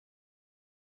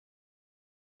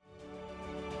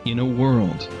In a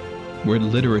world where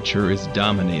literature is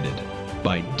dominated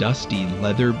by dusty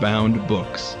leather-bound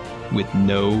books with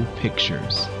no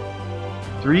pictures,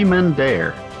 three men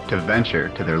dare to venture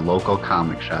to their local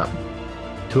comic shop.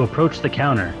 To approach the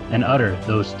counter and utter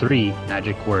those three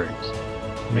magic words.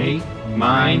 Make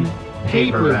mine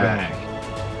paperback.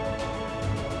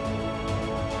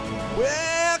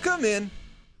 Welcome in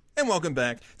and welcome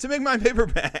back to Make Mine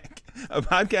Paperback, a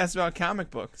podcast about comic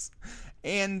books.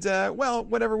 And, well,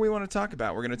 whatever we want to talk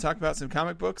about. We're going to talk about some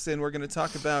comic books, and we're going to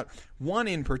talk about one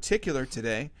in particular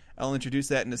today. I'll introduce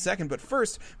that in a second. But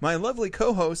first, my lovely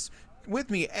co-hosts with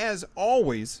me, as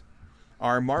always,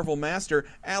 our Marvel master,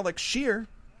 Alex Shear,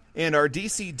 and our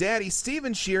DC daddy,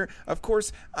 Steven Shear. Of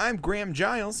course, I'm Graham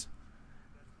Giles.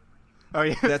 Oh,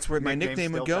 yeah. That's where my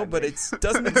nickname would go, but it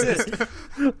doesn't exist.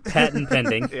 Patent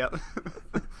pending. Yep.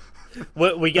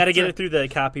 We got to get it through the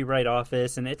copyright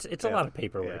office, and it's a lot of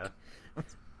paperwork. Yeah.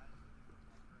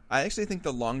 I actually think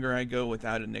the longer I go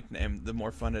without a nickname, the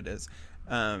more fun it is.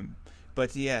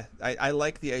 But yeah, I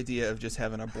like the idea of just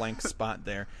having a blank spot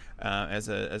there as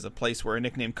a place where a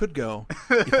nickname could go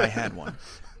if I had one.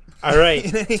 All right,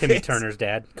 Timmy Turner's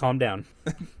dad, calm down.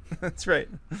 That's right.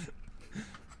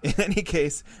 In any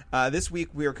case, this week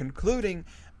we are concluding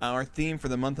our theme for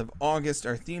the month of August.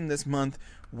 Our theme this month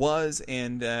was,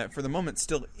 and for the moment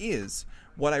still is,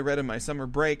 what I read in my summer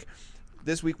break.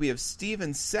 This week we have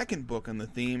Steven's second book on the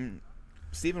theme.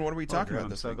 Steven, what are we talking about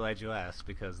this week? I'm so glad you asked,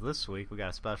 because this week we got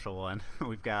a special one.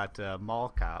 We've got Mall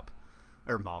Cop.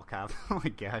 Oh my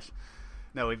gosh.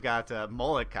 No, we've got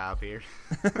Mullet Cop here.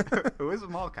 Who is a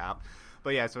Mall Cop?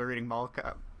 But yeah, so we're reading Mall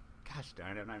Cop. Gosh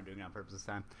darn it, I'm not even doing it on purpose this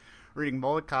time. We're reading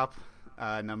Mullet Cop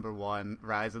number 1,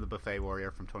 Rise of the Buffet Warrior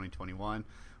from 2021,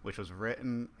 which was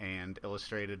written and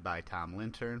illustrated by Tom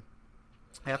Lintern.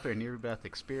 After a near-death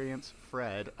experience,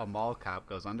 Fred, a mall cop,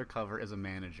 goes undercover as a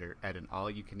manager at an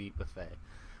all-you-can-eat buffet.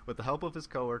 With the help of his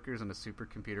coworkers and a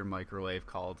supercomputer microwave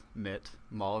called MIT,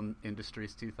 Mall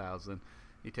Industries 2000,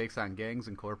 he takes on gangs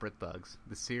and corporate thugs.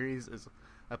 The series is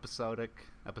episodic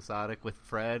with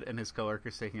Fred and his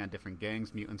coworkers taking on different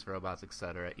gangs, mutants, robots,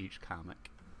 etc. each comic.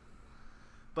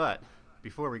 But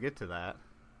before we get to that,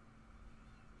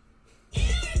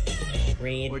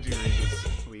 what'd you read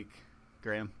this week,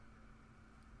 Graham?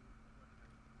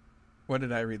 What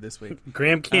did I read this week?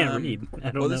 Graham can't read.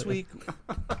 I don't know. This week...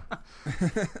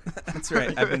 That's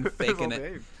right. I've been faking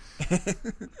it.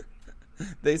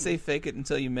 They say fake it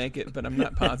until you make it, but I'm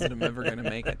not positive I'm ever going to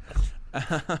make it.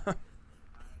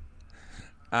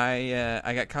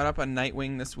 I got caught up on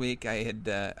Nightwing this week. I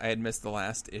had missed the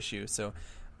last issue, so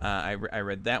I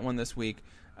read that one this week.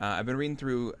 I've been reading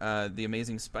through the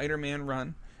Amazing Spider-Man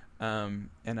run, and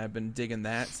I've been digging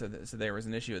that. So there was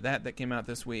an issue of that came out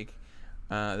this week.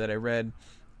 That I read.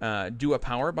 Do a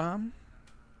Power Bomb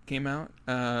came out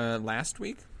last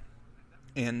week,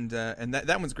 and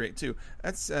that one's great too.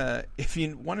 That's if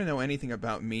you want to know anything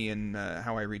about me and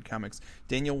how I read comics,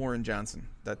 Daniel Warren Johnson.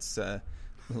 That's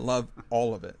love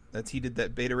all of it. He did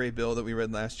that Beta Ray Bill that we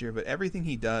read last year, but everything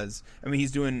he does. I mean,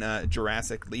 he's doing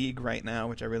Jurassic League right now,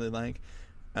 which I really like.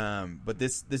 But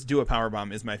this Do a Power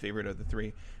Bomb is my favorite of the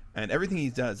three, and everything he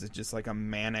does is just like a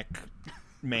manic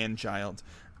man-child.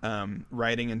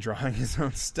 Writing and drawing his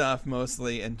own stuff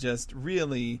mostly, and just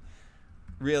really,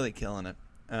 really killing it.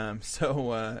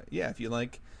 Yeah, if you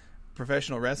like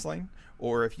professional wrestling,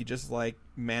 or if you just like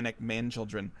manic man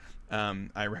children,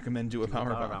 I recommend Do a Power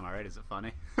Bomb. All right, is it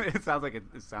funny? It sounds like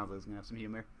it's gonna have some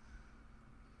humor.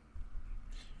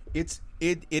 It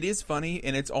is funny,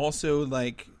 and it's also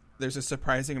like there's a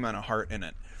surprising amount of heart in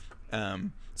it.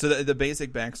 So the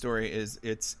basic backstory is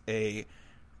it's a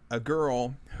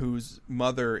girl whose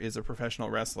mother is a professional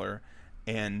wrestler,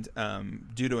 and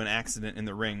due to an accident in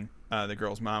the ring, the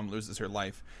girl's mom loses her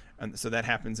life, and so that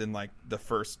happens in like the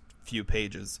first few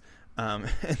pages. And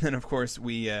then of course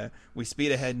we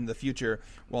speed ahead in the future.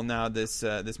 Well, now this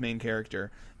main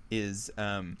character is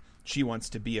she wants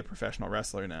to be a professional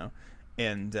wrestler now,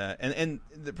 and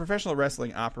the professional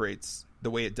wrestling operates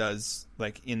the way it does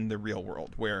like in the real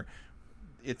world, where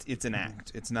it's an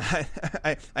act. It's not.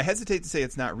 I hesitate to say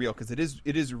it's not real, because it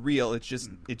is real. It's just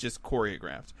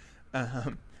choreographed.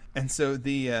 And so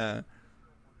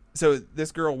so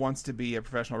this girl wants to be a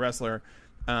professional wrestler,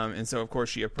 and so of course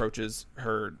she approaches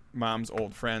her mom's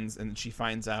old friends, and she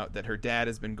finds out that her dad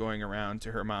has been going around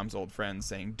to her mom's old friends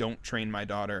saying, "Don't train my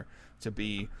daughter to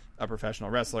be a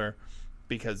professional wrestler,"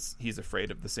 because he's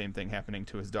afraid of the same thing happening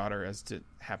to his daughter as to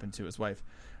happen to his wife.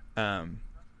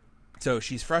 So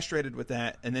she's frustrated with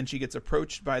that, and then she gets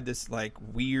approached by this like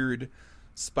weird,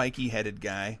 spiky-headed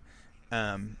guy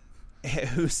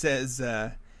who says,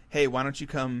 "Hey, why don't you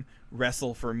come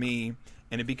wrestle for me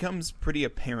and it becomes pretty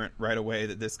apparent right away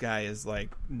that this guy is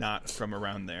like not from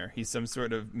around there. He's some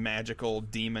sort of magical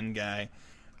demon guy.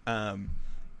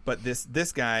 But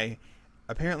this guy,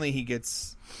 apparently he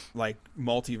gets like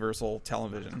multiversal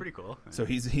television. That's pretty cool. So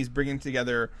he's bringing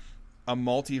together a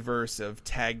multiverse of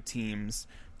tag teams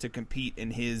to compete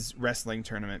in his wrestling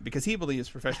tournament because he believes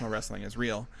professional wrestling is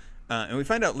real. And we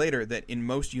find out later that in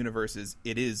most universes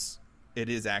it is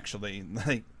actually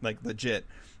like legit.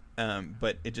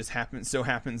 But it just happens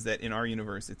that in our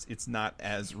universe it's not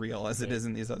as real as it is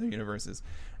in these other universes.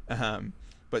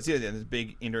 But see, this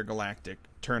big intergalactic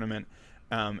tournament,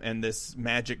 and this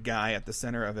magic guy at the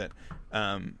center of it.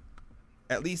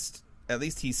 At least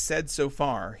he said so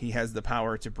far he has the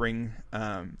power to bring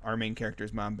our main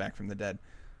character's mom back from the dead.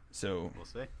 So we'll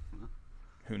see.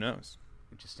 Who knows?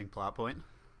 Interesting plot point.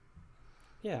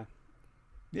 Yeah.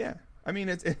 Yeah. I mean,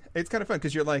 it's kind of fun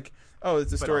because you're like, oh,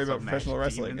 it's a story about professional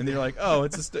wrestling, and then you're like, oh,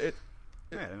 it's a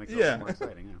yeah, that makes it a little more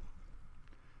exciting. Yeah.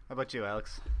 How about you,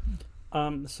 Alex?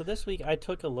 So this week I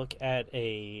took a look at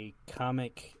a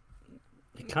comic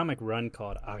run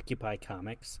called Occupy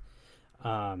Comics.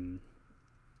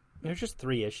 There's just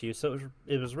 3 issues, so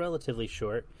it was relatively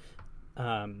short.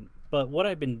 But what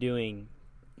I've been doing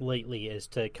lately is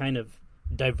to kind of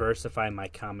diversify my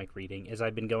comic reading. Is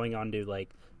I've been going on to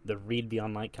like the Read the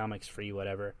Online Comics Free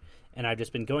whatever, and I've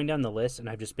just been going down the list, and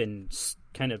I've just been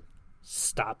kind of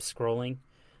stop scrolling.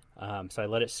 So I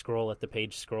let it scroll at the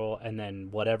page scroll, and then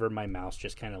whatever my mouse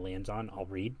just kind of lands on, I'll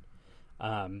read.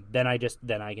 Then I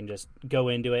can just go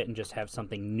into it and just have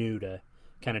something new to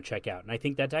kind of check out. And I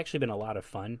think that's actually been a lot of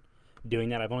fun doing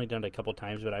that. I've only done it a couple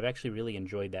times, but I've actually really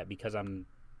enjoyed that because I'm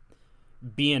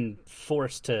being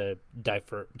forced to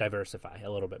diversify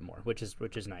a little bit more, which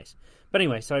is nice. But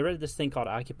anyway, so I read this thing called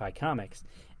Occupy Comics,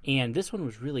 and this one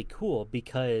was really cool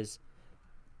because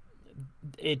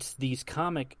it's these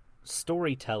comic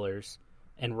storytellers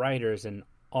and writers and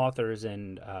authors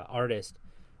and artists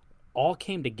all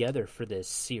came together for this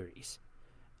series.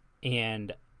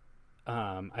 And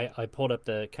I pulled up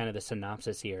the kind of the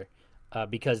synopsis here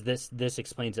because this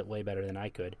explains it way better than I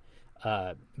could.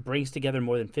 Brings together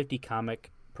more than 50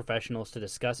 comic professionals to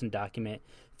discuss and document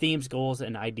themes, goals,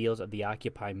 and ideals of the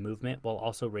Occupy movement while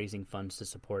also raising funds to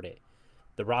support it.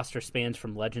 The roster spans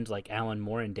from legends like Alan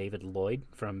Moore and David Lloyd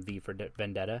from V for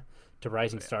Vendetta to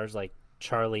rising stars like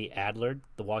Charlie Adler,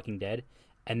 The Walking Dead,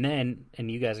 and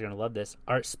you guys are going to love this,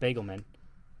 Art Spiegelman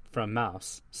from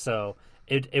Mouse. So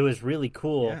it was really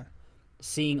cool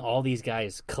seeing all these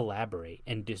guys collaborate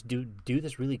and just do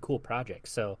this really cool project.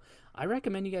 So I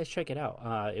recommend you guys check it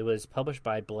out. It was published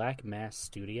by Black Mass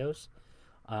Studios.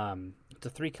 It's a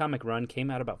 3-comic run,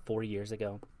 came out about 4 years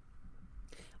ago.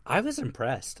 I was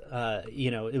impressed.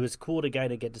 It was cool to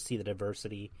get to see the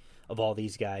diversity of all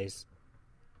these guys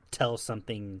tell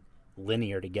something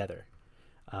linear together.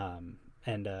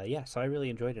 So I really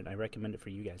enjoyed it. I recommend it for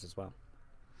you guys as well.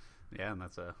 Yeah, and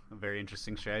that's a very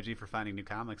interesting strategy for finding new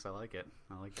comics. I like it.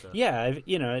 I like the... Yeah,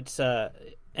 it's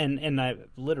and I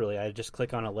just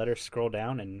click on a letter, scroll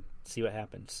down, and see what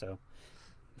happens. So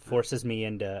forces me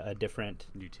into a different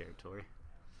new territory.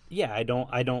 Yeah, I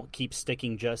don't keep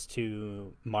sticking just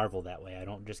to Marvel that way. I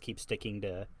don't just keep sticking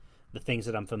to the things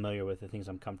that I'm familiar with, the things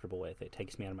I'm comfortable with. It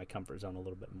takes me out of my comfort zone a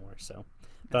little bit more. So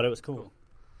thought it was cool.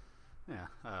 Yeah.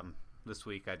 This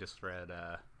week I just read.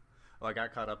 I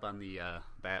got caught up on the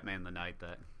Batman the Night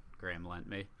that Graham lent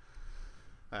me.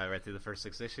 I read through the first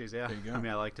 6 issues. Yeah, there you go. I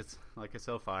mean, I liked it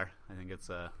so far. I think it's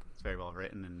very well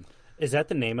written. And is that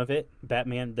the name of it?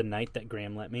 Batman the Night that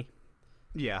Graham lent me.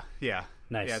 Yeah.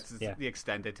 Nice. Yeah, it's the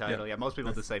extended title. Yeah, most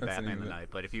people just say Batman the Night,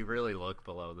 but if you really look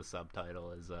below, the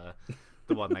subtitle is the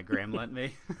one that Graham lent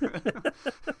me.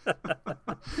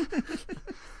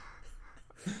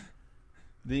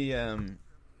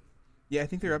 I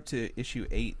think they're up to issue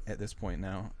 8 at this point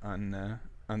now on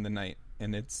the Night,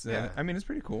 and it's I mean, it's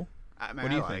pretty cool. What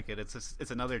do you think? It.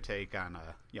 It's another take on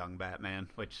young Batman,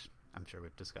 which I'm sure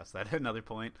we've discussed that at another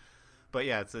point. But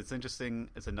yeah, it's interesting.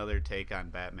 It's another take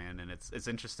on Batman, and it's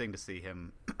interesting to see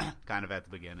him kind of at the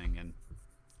beginning, and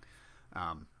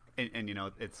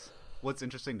it's what's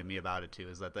interesting to me about it too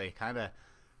is that they kind of,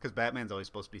 because Batman's always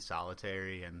supposed to be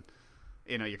solitary, and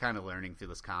you're kind of learning through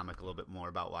this comic a little bit more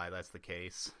about why that's the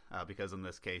case. Because in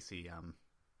this case, he,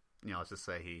 let's just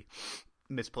say he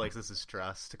misplaces his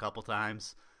trust a couple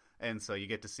times, and so you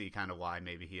get to see kind of why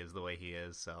maybe he is the way he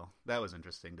is. So that was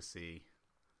interesting to see.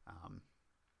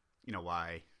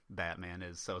 Why Batman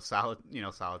is so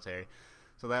solitary.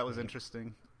 So that was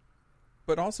interesting.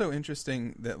 But also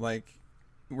interesting that,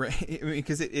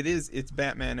 because it's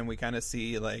Batman, and we kind of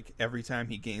see, every time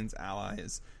he gains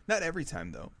allies, not every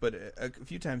time, though, but a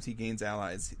few times he gains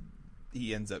allies,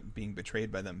 he ends up being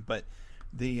betrayed by them. But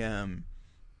the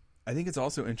I think it's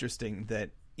also interesting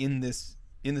that in this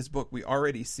book we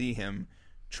already see him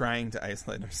trying to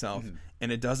isolate himself,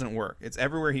 and it doesn't work. It's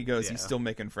everywhere he goes, he's still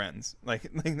making friends.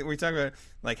 Like we talk about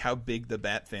like how big the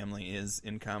Bat family is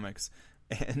in comics,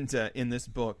 and in this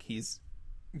book he's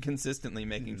consistently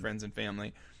making friends and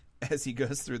family as he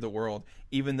goes through the world,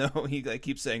 even though he like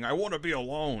keeps saying I want to be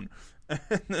alone,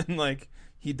 and then like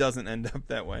he doesn't end up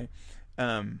that way,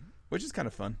 which is kind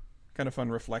of fun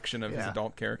reflection of his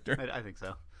adult character. I think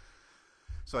so.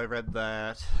 So I read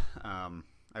that.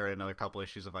 I read another couple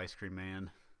issues of Ice Cream Man,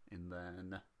 and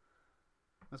then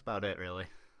that's about it, really.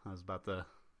 That was about the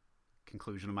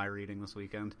conclusion of my reading this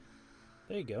weekend.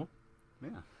 There you go.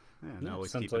 Yeah.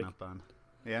 Always keeping up on.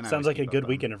 Yeah, sounds like a good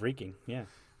weekend of reading. Yeah.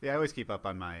 Yeah, I always keep up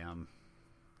on my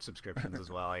subscriptions as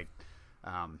well. I,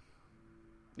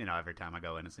 every time I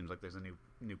go in, it seems like there's a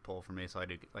new pull for me, so I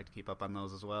do like to keep up on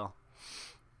those as well.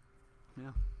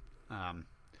 Yeah.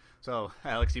 So,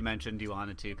 Alex, you mentioned you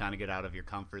wanted to kind of get out of your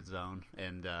comfort zone,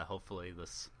 and hopefully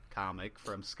this comic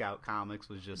from Scout Comics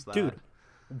was just that. Dude,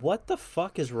 what the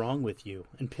fuck is wrong with you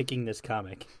in picking this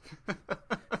comic?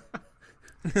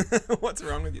 What's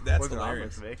wrong with you? That's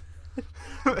hilarious. Wrong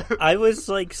with me? I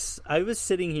was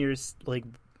sitting here like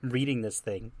reading this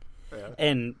thing,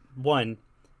 and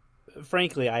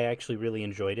frankly, I actually really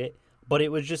enjoyed it, but it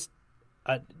was just,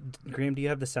 Graham, do you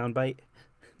have the soundbite?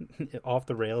 Off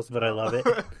the rails, but I love it.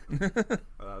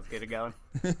 Let's get it going.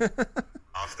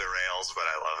 Off the rails, but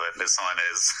I love it. This is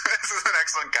an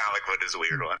excellent comic, but it's a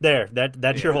weird one. There,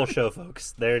 that's your whole show,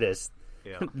 folks. There it is.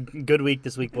 Yeah. Good week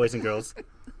this week, boys and girls.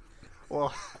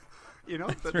 Well,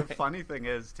 the funny thing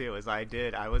is too is I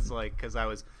was like, because when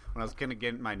I was gonna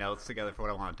get my notes together for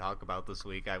what I want to talk about this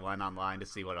week, I went online to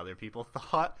see what other people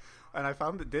thought, and I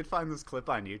did find this clip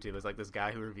on YouTube. It's like this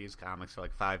guy who reviews comics for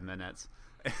like 5 minutes.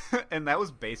 And that was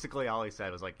basically all he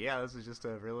said. Was like, yeah, this is just a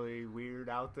really weird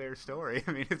out there story.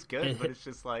 I mean, it's good, but it's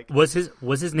just like was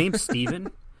his name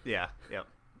Steven? Yeah. Yep.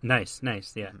 Nice.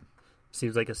 Yeah.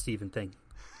 Seems like a Steven thing.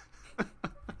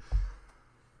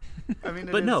 I mean,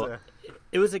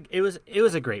 it was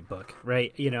a great book,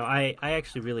 right? I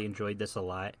actually really enjoyed this a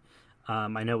lot.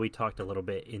 I know we talked a little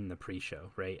bit in the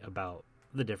pre-show, right, about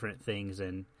the different things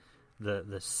and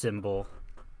the symbolism.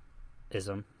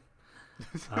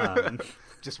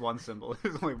 Just one symbol.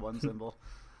 There's only one symbol.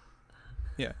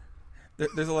 Yeah,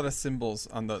 there's a lot of symbols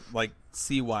on the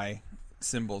CY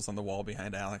symbols on the wall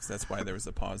behind Alex. That's why there was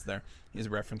a pause there. He's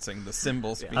referencing the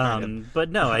symbols behind him.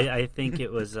 But no, I think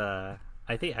it was.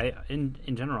 In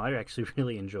general, I actually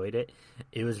really enjoyed it.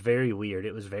 It was very weird.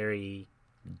 It was very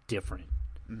different.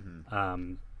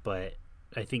 Mm-hmm. But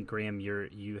I think, Graham,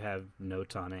 you have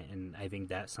notes on it, and I think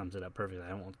that sums it up perfectly. I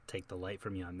don't want to take the light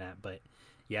from you on that, but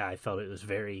yeah, I felt that was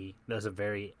a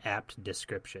very apt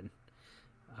description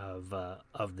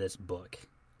of this book.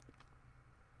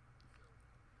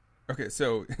 Okay,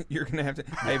 so you're gonna have to.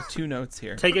 I have 2 notes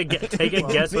here. Take a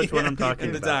guess which one I'm talking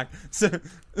in the about. doc.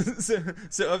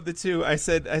 So of the 2, I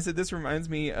said this reminds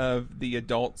me of the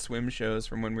Adult Swim shows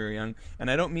from when we were young, and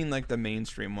I don't mean like the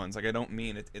mainstream ones. Like I don't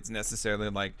mean it's necessarily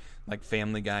like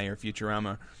Family Guy or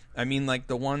Futurama. I mean like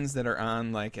the ones that are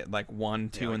on like at 1,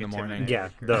 2 in the morning. Yeah,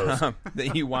 those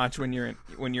that you watch when you're in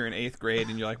 8th grade,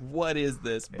 and you're like, what is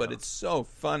this? Yeah. But it's so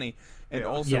funny. And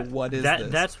also, what is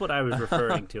this? That's what I was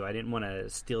referring to. I didn't want to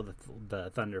steal the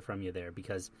thunder from you there,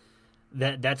 because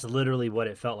that's literally what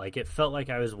it felt like. It felt like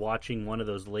I was watching one of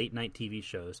those late night TV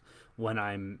shows when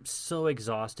I'm so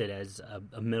exhausted as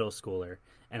a middle schooler,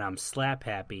 and I'm slap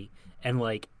happy, and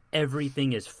like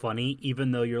everything is funny,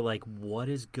 even though you're like, what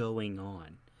is going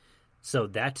on? So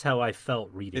that's how I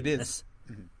felt reading this.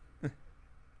 It is.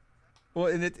 Well,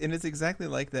 and it's exactly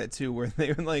like that too, where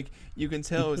they were like, you can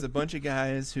tell it was a bunch of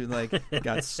guys who like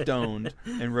got stoned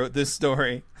and wrote this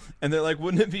story, and they're like,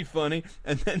 wouldn't it be funny?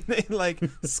 And then they like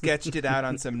sketched it out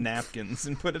on some napkins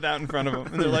and put it out in front of them,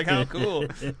 and they're like, how cool!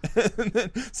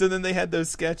 So then they had those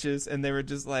sketches, and they were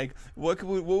just like, what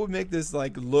would make this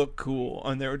like look cool?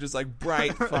 And they were just like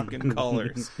bright fucking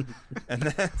colors, and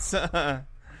that's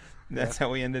how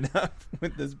we ended up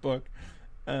with this book.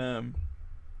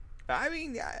 I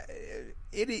mean,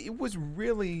 it was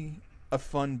really a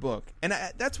fun book, and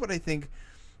that's what I think.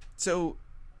 So,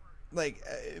 like,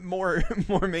 more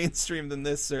mainstream than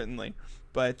this, certainly.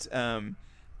 But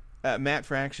Matt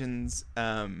Fraction's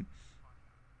Hawkeye.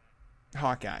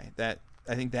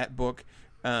 I think that book.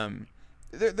 There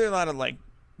are a lot of like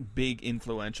big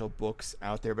influential books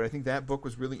out there, but I think that book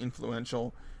was really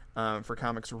influential for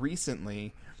comics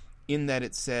recently, in that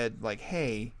it said like,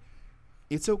 hey,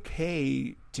 it's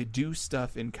okay to do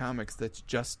stuff in comics that's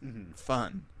just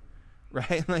fun,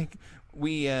 right? Like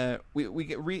we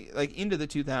get like into the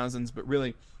 2000s, but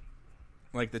really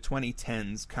like the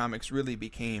 2010s, comics really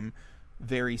became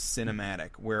very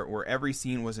cinematic, where every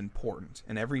scene was important,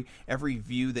 and every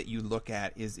view that you look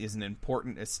at is an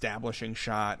important establishing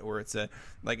shot, or it's a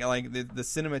like the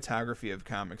cinematography of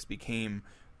comics became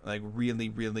like really,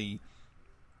 really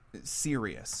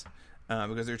serious,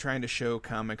 because they're trying to show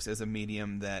comics as a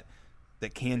medium that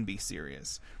can be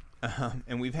serious.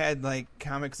 And we've had like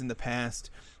comics in the past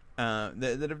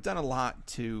that have done a lot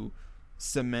to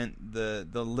cement the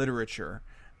literature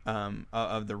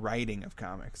of the writing of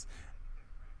comics.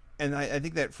 And I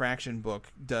think that Fraction book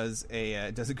does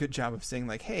a good job of saying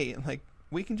like, hey, like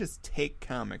we can just take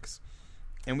comics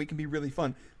and we can be really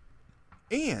fun,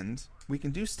 and we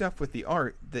can do stuff with the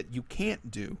art that you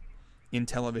can't do in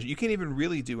television. You can't even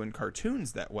really do in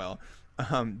cartoons that well.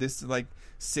 This like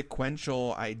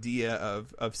sequential idea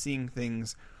of seeing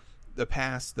things, the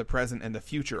past, the present, and the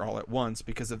future all at once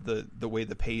because of the way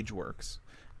the page works.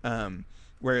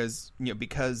 Whereas, you know,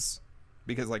 because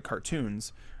like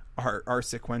cartoons are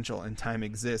sequential and time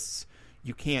exists,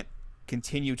 you can't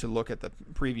continue to look at the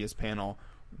previous panel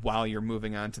while you're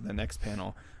moving on to the next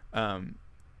panel.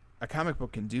 A comic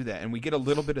book can do that, and we get a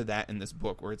little bit of that in this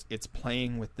book, where it's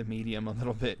playing with the medium a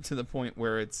little bit to the point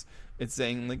where it's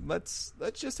saying like let's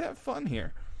just have fun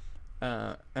here,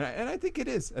 and I think it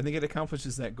is. I think it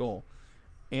accomplishes that goal,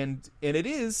 and it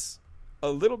is a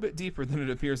little bit deeper than it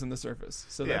appears on the surface.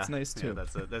 So that's nice too. Yeah,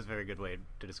 that's a very good way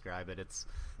to describe it. It's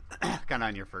kind of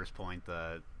on your first point.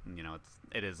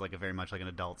 It is like very much like an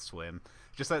Adult Swim,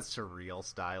 just that surreal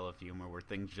style of humor where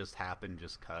things just happen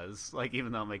just cause. Like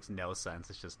even though it makes no sense,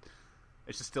 it's just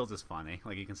still just funny.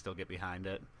 Like you can still get behind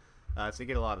it. So you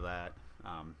get a lot of that.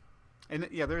 And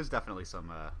yeah, there is definitely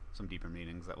some deeper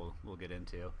meanings that we'll get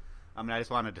into. I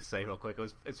just wanted to say real quick,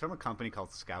 it's from a company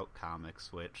called Scout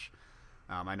Comics, which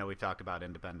I know we've talked about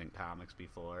independent comics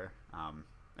before,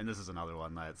 and this is another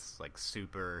one that's like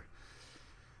super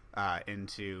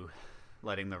into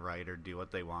letting the writer do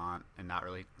what they want and not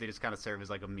really. They just kind of serve as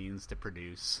like a means to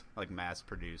mass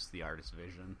produce the artist's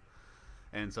vision.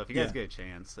 And so if you guys get a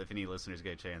chance, if any listeners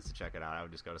get a chance to check it out, I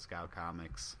would just go to Scout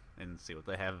Comics and see what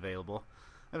they have available.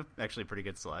 They have actually a pretty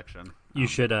good selection. You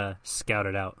should scout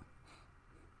it out.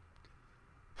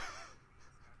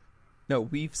 No,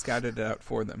 we've scouted it out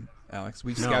for them, Alex.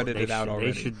 We've scouted it out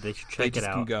already. They should check it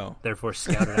out. Can go. Therefore,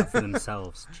 scout it out for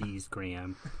themselves. Jeez,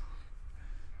 Graham.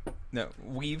 No,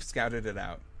 we've scouted it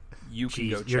out. You can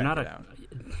go check it out.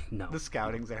 No. The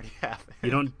scouting's already happened. You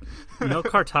don't. No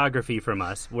cartography from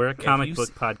us. We're a comic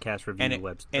book podcast review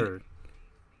website.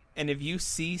 And if you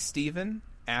see Steven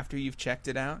after you've checked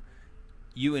it out,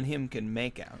 you and him can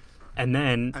make out. And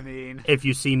then, if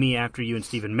you see me after you and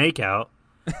Steven make out,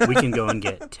 we can go and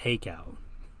get takeout.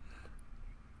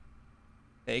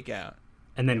 Takeout.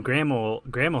 And then Graham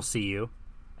will see you,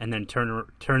 and then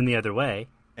turn the other way.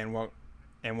 And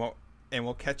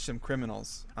we'll catch some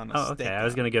criminals on a stakeout. Okay. I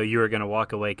was gonna go. You were gonna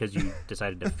walk away because you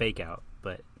decided to fake out,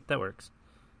 but that works.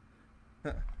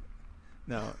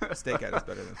 No, stakeout is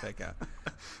better than fake out.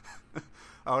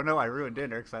 Oh no, I ruined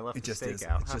dinner because I left the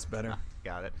stakeout. It's just better.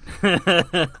 Got it.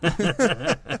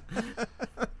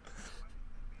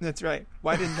 That's right.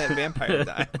 Why didn't that vampire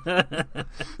die?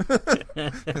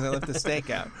 Because I left the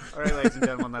steak out. All right, ladies and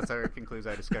gentlemen, that concludes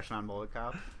our discussion on Mullet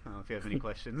Cop. If you have any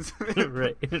questions,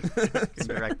 right. You can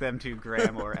direct them to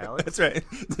Graham or Alex. That's right.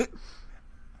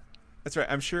 That's right.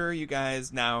 I'm sure you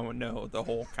guys now know the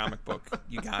whole comic book.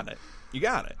 You got it.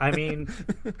 I mean...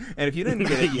 And if you didn't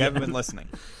get it, you haven't been listening.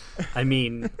 I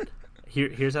mean,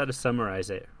 here's how to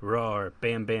summarize it. Roar,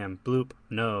 bam, bam, bloop,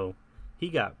 no. He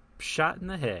got shot in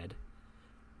the head.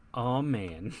 Oh,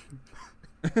 man.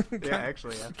 Yeah,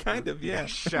 actually, yeah. Kind of, yeah.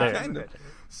 Shot kind of.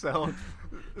 So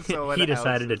he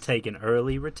decided to take an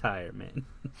early retirement.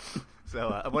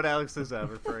 So what Alex is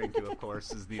referring to, of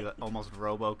course, is the almost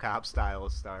RoboCop style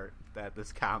of start that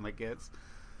this comic gets.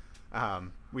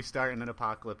 We start in an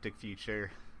apocalyptic future.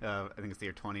 I think it's the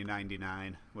year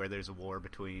 2099, where there's a war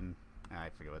between, I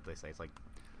forget what they say. It's like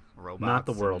robots. Not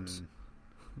the worlds.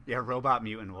 Yeah, robot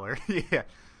mutant war. Yeah.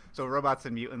 So robots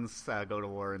and mutants go to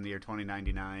war in the year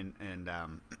 2099, and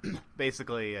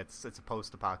basically it's a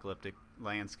post-apocalyptic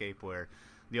landscape where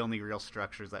the only real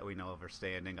structures that we know of are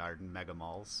standing are mega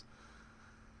malls.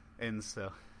 And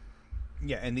so...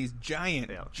 Yeah, and these giant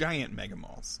mega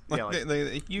malls. Like,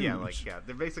 they're huge.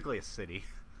 They're basically a city.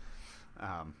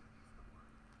 And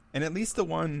at least the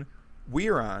one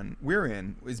we're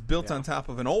in is built on top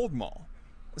of an old mall.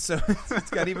 So it's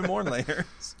got even more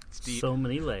layers. So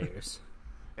many layers.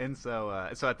 And so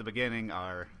at the beginning,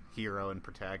 our hero and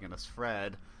protagonist,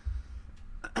 Fred,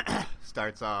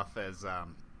 starts off as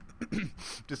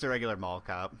just a regular mall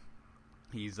cop.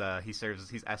 He's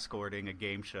escorting a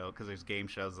game show because there's game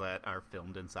shows that are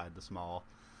filmed inside this mall.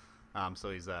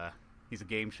 So he's a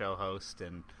game show host,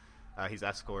 and he's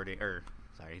escorting,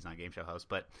 he's not a game show host,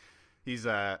 but he's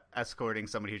escorting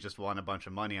somebody who just won a bunch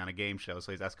of money on a game show.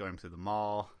 So he's escorting him through the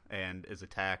mall and is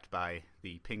attacked by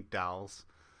the pink dolls,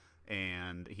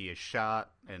 and he is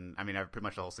shot. And I mean, pretty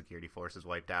much the whole security force is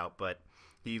wiped out, but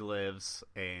he lives,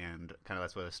 and kind of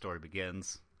that's where the story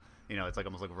begins. You know, it's like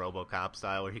almost like RoboCop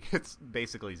style, where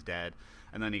he's dead,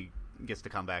 and then he gets to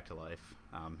come back to life.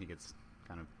 He gets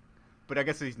kind of, but I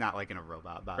guess he's not like in a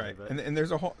robot body. Right, but... and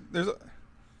there's a whole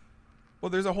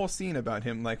scene about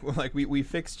him, like we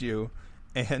fixed you,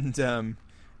 and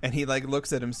he like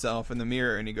looks at himself in the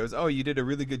mirror and he goes, "Oh, you did a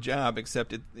really good job,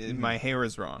 except my hair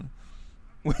is wrong."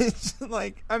 Which,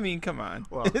 like, I mean, come on.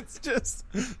 Well,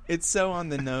 it's so on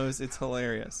the nose. It's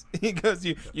hilarious. He goes,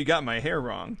 you got my hair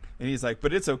wrong. And he's like,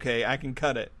 but it's okay. I can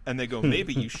cut it. And they go,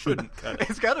 maybe you shouldn't cut it.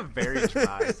 It's got a very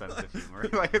dry sense of humor.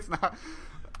 Like, it's not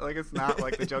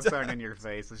like the jokes aren't in your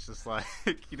face. It's just like,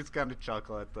 you just kind of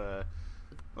chuckle at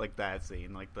that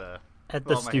scene. Like at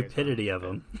the stupidity of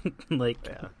him. Like,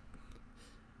 yeah.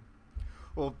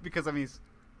 Well, because, I mean,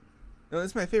 no,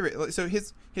 that's my favorite. So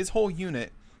his whole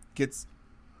unit gets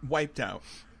wiped out,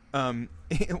 and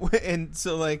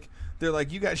so like they're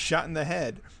like, you got shot in the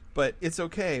head, but it's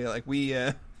okay, like we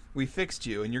fixed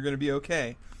you and you're gonna be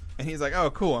okay. And he's like, oh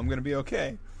cool, I'm gonna be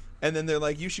okay. And then they're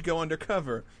like, you should go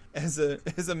undercover as a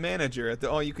manager at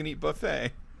the all-you-can-eat buffet.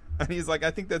 And he's like,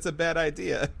 I think that's a bad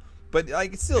idea. But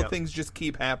like still, things just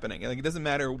keep happening. Like, it doesn't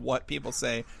matter what people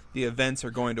say, the events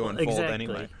are going to unfold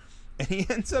anyway. And he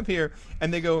ends up here,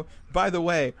 and they go, by the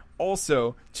way,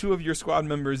 also, 2 of your squad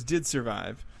members did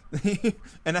survive.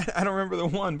 And I don't remember the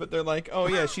one, but they're like, oh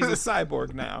yeah, she's a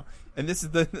cyborg now. And this is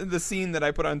the scene that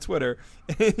I put on Twitter.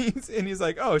 And he's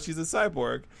like, oh, she's a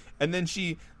cyborg. And then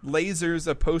she lasers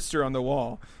a poster on the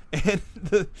wall. And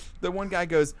the one guy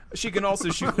goes, she can also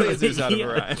shoot lasers out of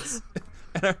her eyes.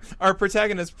 And our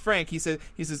protagonist, Frank, he says,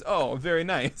 oh, very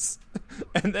nice.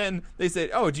 And then they said,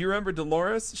 oh, do you remember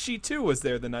Dolores? She too was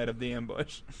there the night of the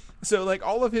ambush. So like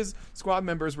all of his squad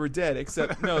members were dead,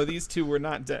 except no, these 2 were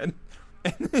not dead.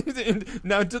 And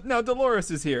now Dolores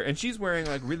is here, and she's wearing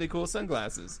like really cool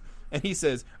sunglasses. And he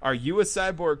says, are you a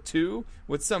cyborg too,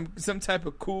 with some type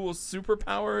of cool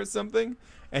superpower or something?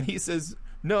 And he says,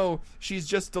 no, she's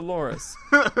just Dolores.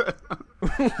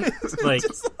 Like,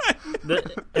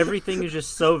 everything is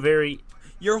just so very...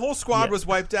 Your whole squad was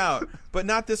wiped out, but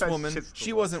not this woman.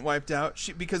 She wasn't wiped out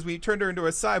because we turned her into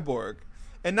a cyborg.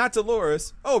 And not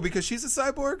Dolores. Oh, because she's a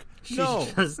cyborg? She's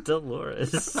just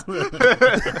Dolores.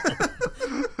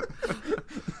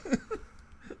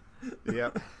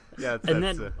 Yep. Yeah. And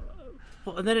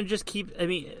then it just keeps... I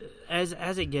mean,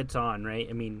 as it gets on, right?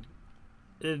 I mean,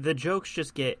 the jokes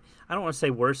just get... I don't want to say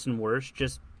worse and worse,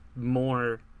 just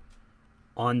more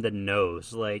on the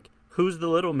nose. Like, who's the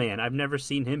little man? I've never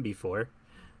seen him before.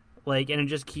 Like, and it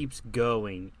just keeps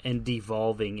going and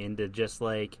devolving into just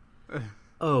like,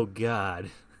 oh God.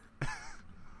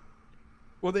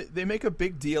 Well, they make a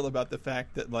big deal about the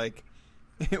fact that like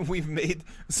we've made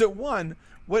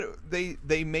what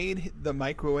they made the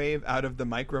microwave out of the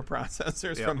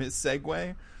microprocessors from his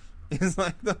Segway. Is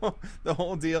like the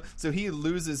whole deal. So he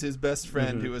loses his best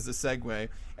friend who is a Segway,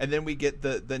 and then we get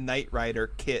the Knight Rider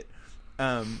kit.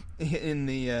 In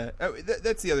the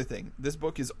that's the other thing. This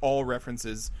book is all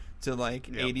references to like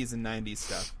 80s and 90s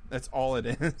stuff. That's all it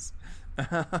is.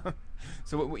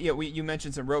 So you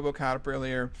mentioned some RoboCop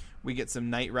earlier. We get some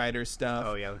Knight Rider stuff.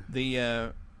 Oh yeah.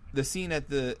 The scene at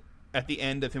the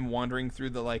end of him wandering through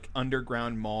the like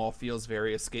underground mall feels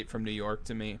very Escape from New York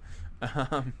to me.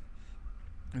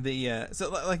 So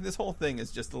like this whole thing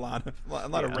is just a lot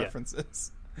of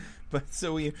references. But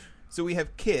so we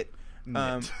have Kit.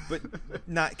 But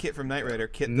not Kit from Knight Rider.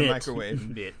 Kit the microwave.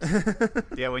 Mitt.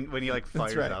 Yeah, when he like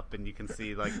fires up and you can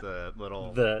see like the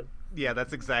little. Yeah,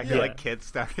 that's exactly like Kit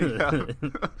starting up.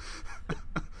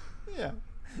 Yeah,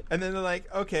 and then they're like,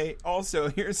 okay. Also,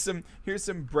 here's some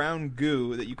brown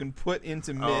goo that you can put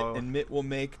into Mitt, and Mitt will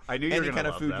make any kind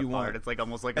of food you want. It's like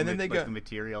almost like the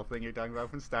material thing you're talking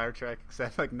about from Star Trek,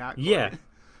 except like not. Quite. Yeah.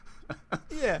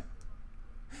 Yeah,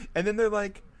 and then they're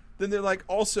like.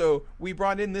 Also, we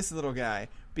brought in this little guy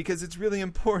because it's really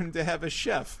important to have a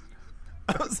chef.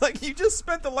 I was like, you just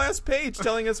spent the last page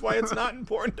telling us why it's not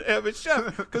important to have a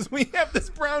chef because we have this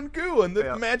brown goo and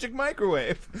the magic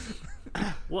microwave.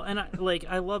 Well, and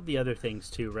I love the other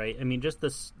things too, right? I mean, just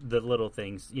the little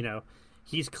things. You know,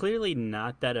 he's clearly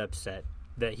not that upset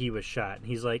that he was shot.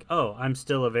 He's like, oh, I'm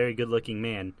still a very good-looking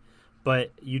man.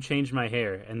 but you changed my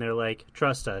hair. And they're like,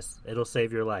 trust us, it'll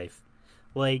save your life.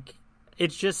 Like,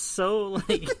 it's just so,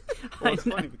 like... Well, it's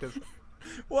funny because...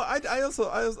 Well, I also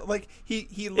like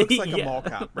he looks like a Yeah. mall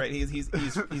cop, right? He's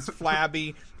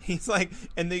flabby. He's like,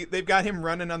 and they've got him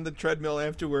running on the treadmill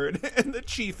afterward, and the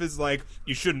chief is like,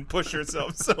 "You shouldn't push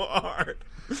yourself so hard."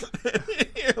 And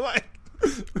you're like,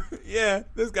 yeah,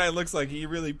 this guy looks like he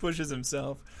really pushes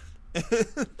himself.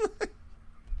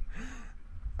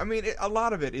 I mean, a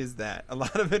lot of it is that. A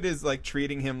lot of it is like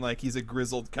treating him like he's a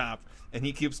grizzled cop, and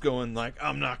he keeps going like,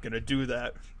 "I'm not going to do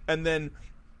that," and then.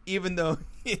 Even though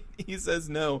he says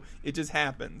no, it just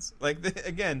happens. Like,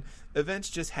 again,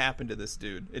 events just happen to this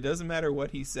dude. It doesn't matter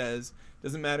what he says.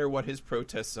 Doesn't matter what his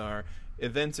protests are.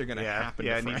 Events are going to happen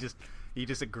to and Frank. he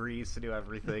just agrees to do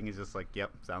everything. He's just like, yep,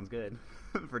 sounds good,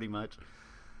 pretty much.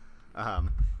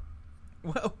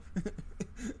 Well,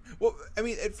 I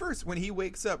mean, at first, when he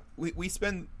wakes up, we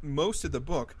spend most of the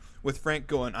book with Frank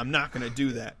going, "I'm not going to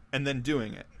do that," and then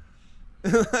doing it.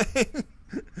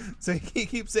 So he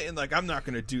keeps saying, like, "I'm not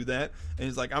going to do that," and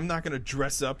he's like, "I'm not going to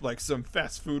dress up like some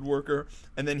fast food worker,"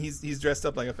 and then he's dressed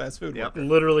up like a fast food worker.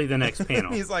 Literally the next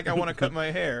panel. He's like, "I want to cut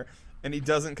my hair," and he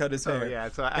doesn't cut his hair. Oh, yeah,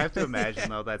 so I have to imagine,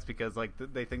 though, that's because, like,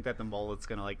 they think that the mullet's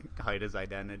going to, like, hide his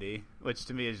identity, which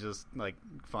to me is just, like,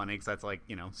 funny, because that's, like,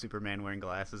 you know, Superman wearing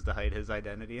glasses to hide his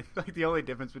identity. Like, the only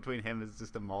difference between him is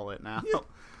just a mullet now. You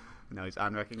know, he's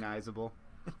unrecognizable.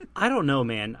 I don't know,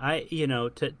 man.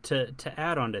 To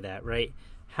add on to that, right?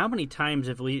 How many times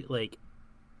have we, like,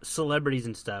 celebrities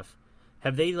and stuff,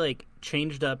 have they, like,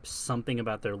 changed up something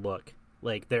about their look,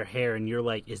 like their hair, and you're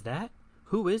like,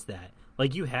 who is that?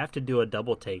 Like, you have to do a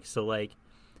double take. So, like,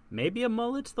 maybe a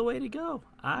mullet's the way to go.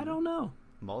 I don't know.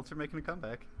 Mullets are making a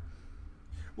comeback.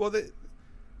 Well,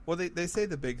 they say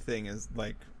the big thing is,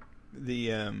 like,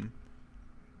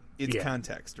 it's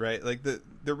context, right? Like,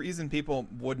 the reason people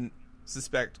wouldn't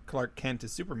suspect Clark Kent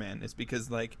is Superman is because,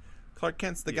 like, Clark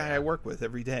Kent's the guy I work with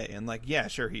every day, and, like, yeah,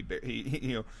 sure, he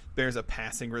you know, bears a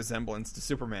passing resemblance to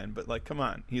Superman, but, like, come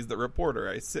on, he's the reporter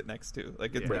I sit next to.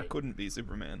 Like, that couldn't be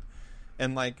Superman.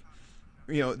 And, like,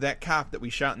 you know, that cop that we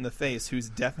shot in the face, who's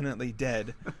definitely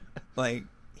dead, like,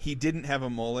 he didn't have a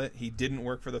mullet, he didn't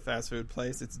work for the fast food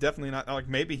place. It's definitely not, like,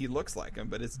 maybe he looks like him,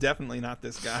 but it's definitely not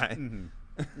this guy.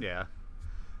 Yeah.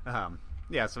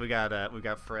 Yeah, so we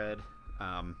got Fred.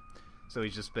 So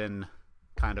he's just been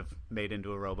kind of made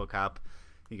into a RoboCop.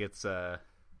 He gets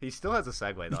he still has a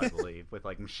Segway, though, I believe, with,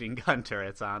 like, machine gun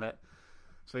turrets on it.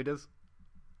 So he does.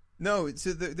 No,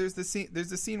 so there's the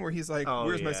scene where he's like,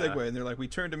 "Where's my Segway?" And they're like, "We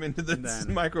turned him into the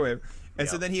microwave." And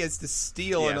so then he has to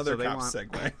steal another cop's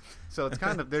Segway. So it's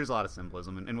kind of, there's a lot of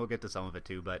symbolism, and we'll get to some of it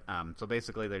too. But so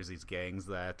basically, there's these gangs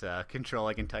that control,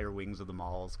 like, entire wings of the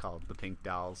malls called the Pink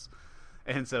Dolls,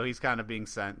 and so he's kind of being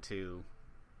sent to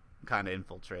kind of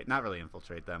infiltrate, not really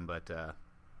infiltrate them, but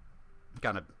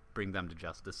kind of bring them to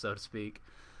justice, so to speak.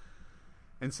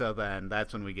 And so then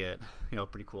that's when we get, you know, a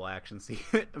pretty cool a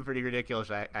pretty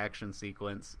ridiculous action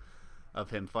sequence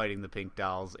of him fighting the Pink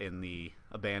Dolls in the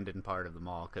abandoned part of the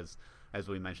mall, because, as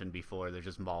we mentioned before, there's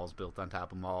just malls built on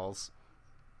top of malls.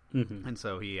 Mm-hmm. And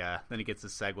so he then he gets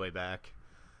his Segway back,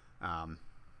 and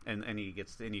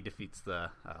he defeats the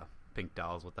Pink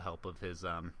Dolls with the help of his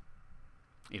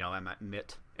you know,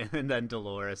 Mitt, and then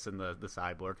Dolores and the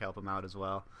cyborg help him out as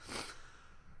well.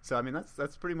 So I mean,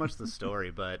 that's pretty much the story.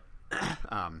 But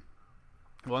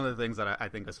one of the things that I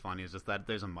think is funny is just that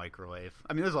there's a microwave.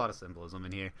 I mean, there's a lot of symbolism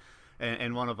in here,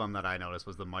 and one of them that I noticed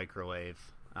was the microwave.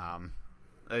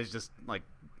 It's just, like,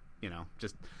 you know,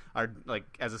 just our, like,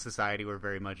 as a society, we're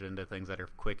very much into things that are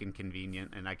quick and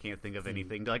convenient, and I can't think of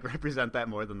anything to, like, represent that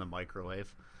more than the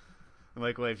microwave. The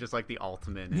microwave, just, like, the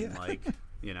ultimate in, like,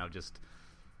 you know, just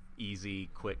easy,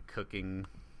 quick cooking,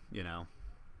 you know,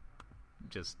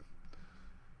 just,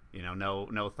 you know,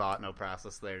 no thought, no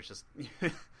process there. It's just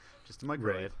just a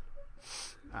microwave.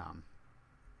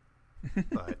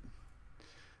 But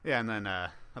yeah, and then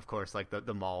of course, like,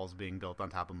 the malls being built on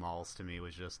top of malls to me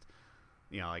was just,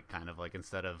 you know, like, kind of like,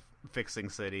 instead of fixing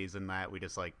cities and that, we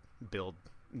just, like, build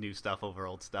new stuff over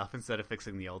old stuff instead of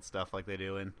fixing the old stuff like they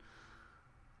do in,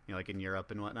 you know, like in Europe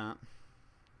and whatnot.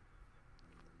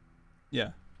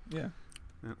 Yeah.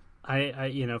 I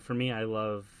you know, for me, I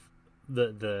love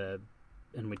the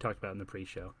and we talked about it in the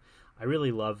pre-show, I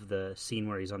really love the scene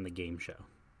where he's on the game show.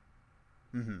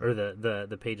 Mm-hmm. Or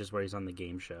the pages where he's on the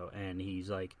game show, and he's,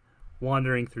 like,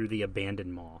 wandering through the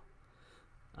abandoned mall.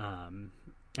 And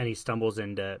he stumbles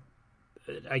into,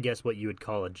 I guess, what you would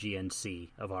call a GNC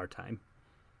of our time.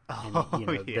 And, you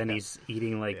know, then he's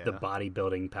eating, like, the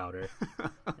bodybuilding powder.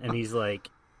 And he's like,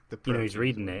 you know, he's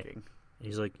reading it. And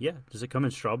he's like, yeah, does it come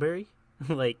in strawberry?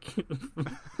 like,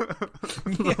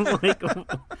 Yeah. like,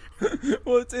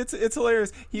 Well, it's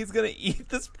hilarious. He's gonna eat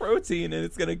this protein, and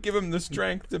it's gonna give him the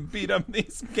strength to beat up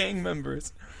these gang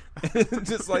members.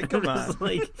 Just like, come on. It's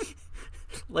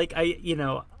like I,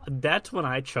 that's when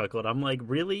I chuckled. I'm like,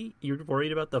 really? You're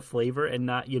worried about the flavor and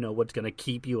not, what's gonna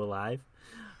keep you alive?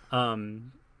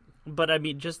 But I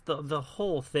mean, just the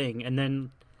whole thing, and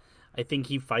then I think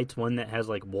he fights one that has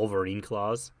like Wolverine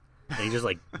claws, and he just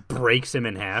like breaks him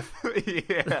in half.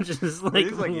 Yeah. Just like,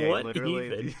 He's like, yeah, what literally,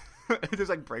 even? He just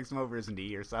like breaks him over his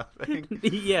knee or something.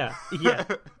 Yeah. Yeah,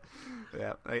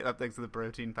 that thanks to the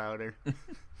protein powder.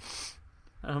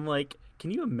 I'm like,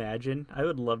 can you imagine? I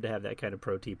would love to have that kind of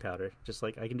protein powder. Just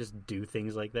like I can just do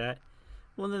things like that.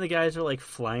 Well, then the guys are like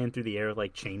flying through the air with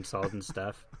like chainsaws and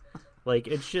stuff. Like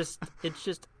it's just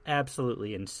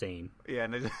absolutely insane. Yeah,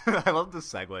 and I love the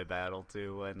Segway battle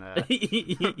too when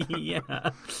Yeah.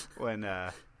 when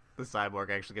the cyborg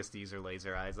actually gets to use her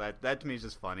laser eyes. That to me is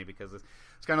just funny because it's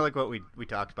kind of like what we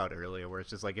talked about earlier, where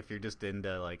it's just like if you're just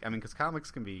into like, I mean, because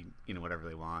comics can be whatever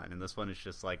they want, and this one is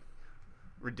just like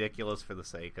ridiculous for the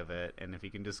sake of it. And if you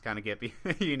can just kind of if you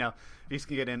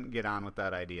can get on with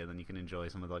that idea, then you can enjoy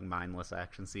some of the like mindless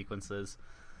action sequences.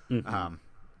 Mm-hmm.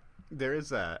 There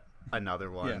is another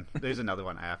one. Yeah. There's another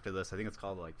one after this. I think it's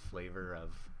called like flavor of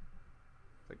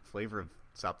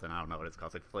something. I don't know what it's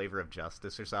called. It's like Flavor of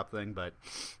Justice or something. But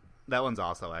that one's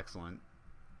also excellent.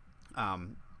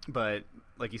 But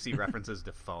like you see references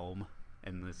to foam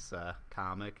in this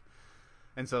comic,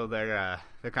 and so they're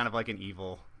kind of like an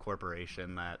evil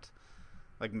corporation that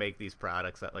like make these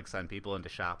products that like send people into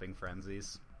shopping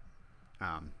frenzies.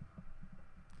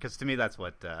 Because to me that's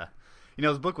what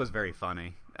this book was very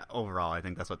funny overall. I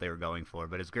think that's what they were going for.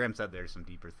 But as Graham said, there's some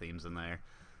deeper themes in there,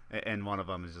 and one of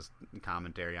them is just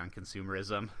commentary on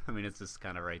consumerism. I mean, it's just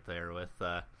kind of right there with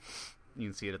you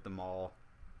can see it at the mall.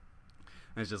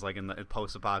 And it's just like in the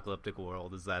post-apocalyptic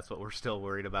world, that's what we're still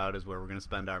worried about, is where we're going to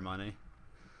spend our money.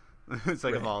 It's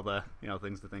like Right. of all the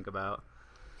things to think about.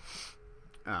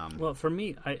 Well, for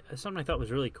me, something I thought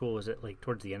was really cool was that like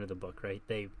towards the end of the book, right?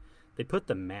 They put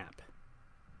the map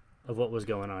of what was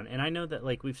going on, and I know that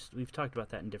like we've talked about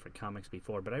that in different comics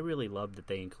before, but I really loved that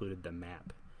they included the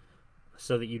map,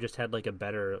 so that you just had like a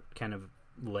better kind of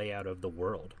layout of the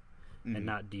world, and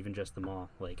not even just the mall.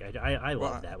 Like I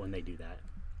love that when they do that.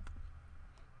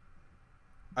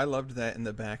 I loved that in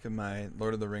the back of my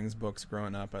Lord of the Rings books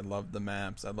growing up. I loved the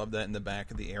maps. I loved that in the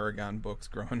back of the Aragon books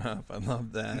growing up. I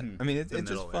love that. I mean, it's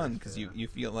just fun because you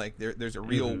feel like there's a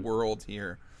real world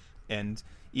here. And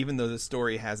even though the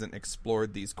story hasn't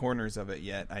explored these corners of it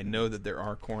yet, I know that there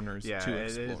are corners to explore.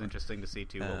 It is interesting to see,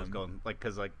 too, what was going... Like,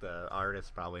 because, like, the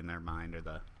artist probably in their mind,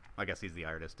 or I guess he's the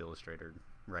artist, illustrator,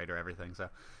 writer, everything. So,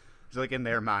 it's like in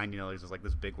their mind, there's just, like,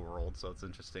 this big world. So it's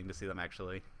interesting to see them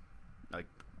actually, like...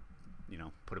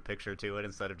 put a picture to it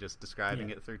instead of just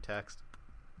describing it through text.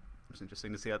 It's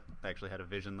interesting to see that they actually had a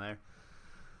vision there.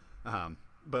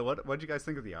 But what did you guys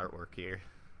think of the artwork here?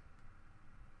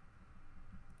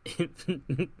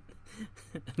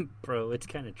 Bro, it's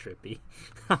kind of trippy.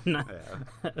 I'm not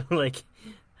like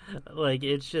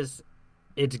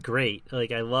it's great.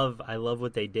 Like I love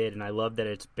what they did, and I love that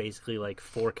it's basically like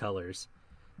 4 colors.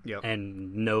 Yep.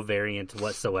 And no variant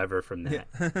whatsoever from that.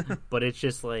 Yeah. But it's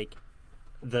just like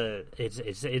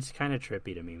it's kind of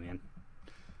trippy to me, man.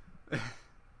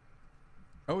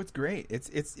 Oh, it's great.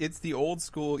 It's the old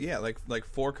school, like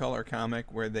 4-color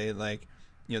comic where they like,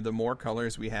 the more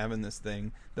colors we have in this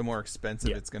thing, the more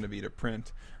expensive it's going to be to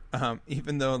print.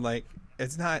 Even though like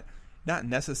it's not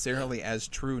necessarily as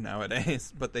true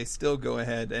nowadays, but they still go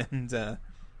ahead and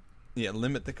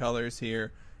limit the colors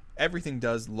here. Everything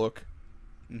does look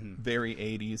very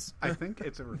 80s. I think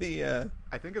it's a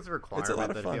requirement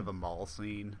that if you have a mall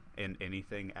scene in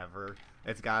anything ever,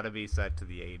 it's got to be set to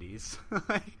the 80s.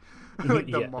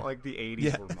 like the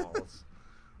 80s were malls.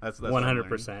 That's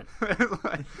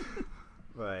 100%.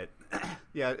 But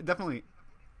yeah, definitely.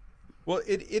 Well,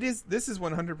 it is. This is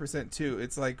 100% too.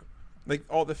 It's like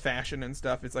all the fashion and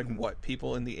stuff. It's like what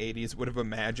people in the 80s would have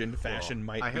imagined fashion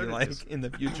might be like in the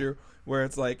future, where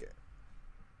it's like.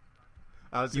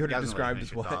 You heard it described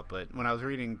as what? But when I was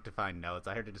reading Defined Notes,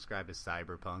 I heard it described as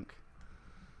cyberpunk.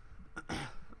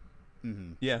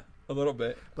 Yeah, a little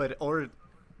bit. But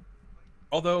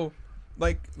although,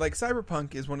 like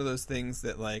cyberpunk is one of those things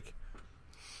that like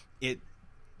it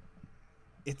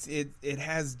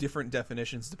has different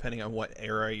definitions depending on what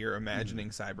era you're imagining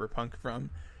cyberpunk from.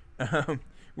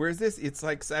 Whereas this, it's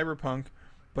like cyberpunk.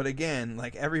 But again,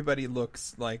 like everybody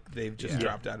looks like they've just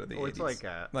dropped out of the 80s. It's like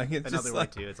it's another just way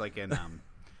like... too. It's like in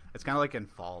it's kind of like in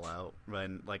Fallout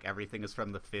when like everything is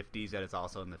from the 50s yet it's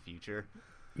also in the future.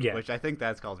 Yeah. Which I think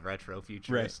that's called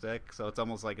retro-futuristic. So it's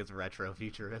almost like it's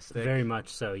retro-futuristic. Very much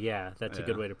so, yeah. That's a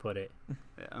good Yeah. way to put it.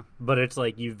 Yeah. But it's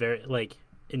like you very like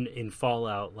in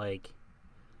Fallout, like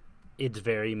it's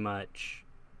very much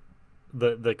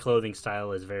the clothing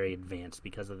style is very advanced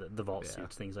because of the vault Yeah.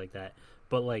 suits, things like that.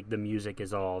 But like the music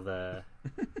is all the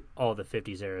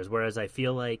 50s eras. Whereas I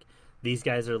feel like these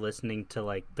guys are listening to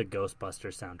like the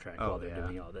Ghostbusters soundtrack while they're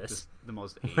doing all this. Just the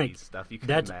most 80s Like, stuff you can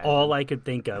That's imagine. all I could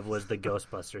think of was the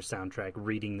Ghostbusters soundtrack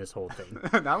reading this whole thing.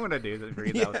 Now I'm going to do that,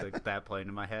 read that with that playing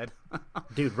in my head.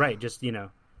 Dude, right, just, do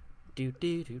do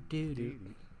do do do.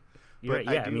 You're right,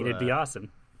 But yeah, I mean, it'd be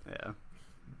awesome. Yeah.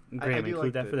 Graham, do include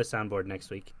like that the- for the soundboard next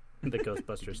week. The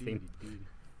Ghostbusters theme.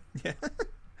 Yeah,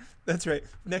 that's right.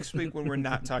 Next week when we're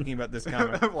not talking about this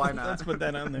comic, Why not? Let's put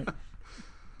that on there.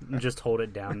 Just hold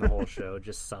it down the whole show,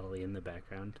 just subtly in the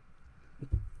background.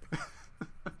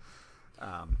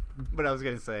 But I was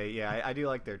going to say, yeah, I do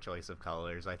like their choice of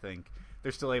colors. I think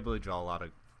they're still able to draw a lot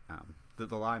of...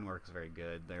 the line work is very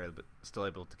good. They're still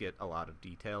able to get a lot of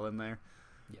detail in there.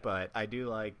 Yeah. But I do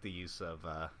like the use of,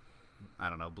 I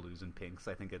don't know, blues and pinks.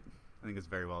 I think it's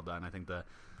very well done.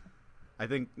 I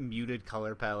think muted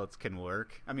color palettes can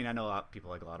work. I mean, I know a lot of people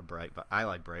like a lot of bright, but I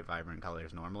like bright, vibrant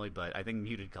colors normally. But I think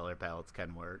muted color palettes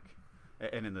can work,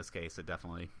 and in this case, it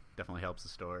definitely helps the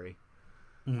story.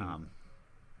 Mhm.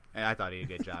 And I thought he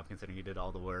did a good job considering he did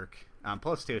all the work.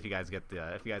 Plus, too, if you guys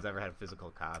ever had a physical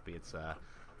copy, it's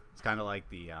kind of like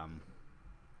the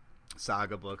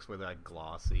Saga books where they're like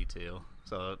glossy too,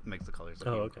 so it makes the colors look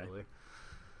even okay. cooler.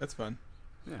 That's fun.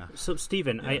 Yeah, So,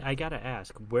 Steven, Yeah. I gotta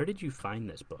ask, where did you find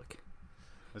this book?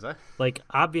 was that? Like,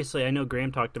 obviously, I know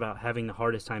Graham talked about having the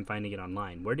hardest time finding it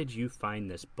online. Where did you find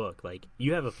this book? Like,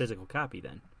 you have a physical copy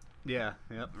then? Yeah,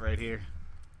 yep, right here.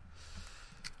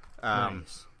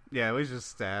 Nice. Yeah, it was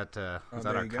just at it was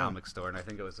at there our you go. comic store, and I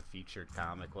think it was a featured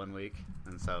comic one week,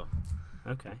 and so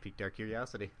Okay. piqued my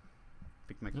curiosity.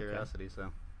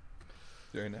 So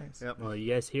Very nice. yep. Well,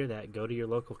 you guys hear that? Go to your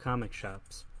local comic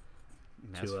shops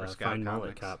And that's to for Scout find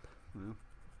Mullet Comics. Cop. Well,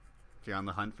 if you're on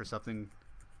the hunt for something,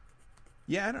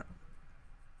 Yeah,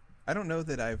 I don't know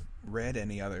that I've read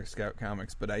any other Scout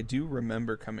comics, but I do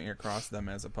remember coming across them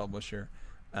as a publisher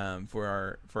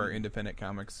for our independent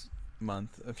comics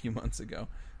month a few months ago.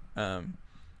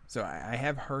 So I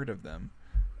have heard of them,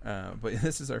 but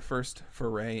this is our first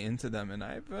foray into them, and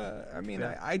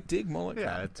I dig Mullet Cop.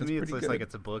 yeah. To me, it's pretty just good. like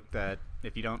it's a book that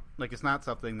if you don't like, it's not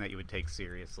something that you would take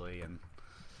seriously, and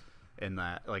in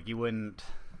that like you wouldn't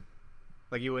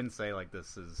say like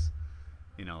this is,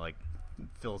 like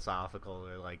philosophical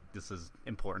or like this is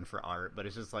important for art, but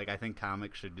it's just like I think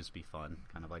comics should just be fun,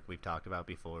 kind of like we've talked about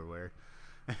before, where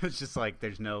it's just like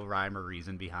there's no rhyme or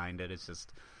reason behind it. It's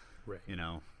just Right.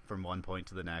 from one point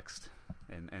to the next,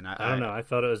 and I don't know. I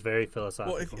thought it was very Well,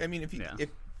 philosophical.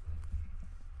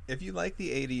 if you like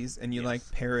the '80s and you Yes.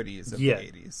 like parodies of Yeah. the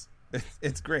 '80s,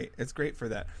 it's great. It's great for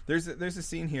that. There's a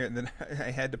scene here that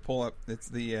I had to pull up.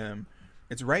 It's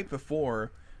it's right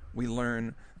before we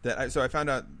learn that. So I found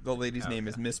out the lady's name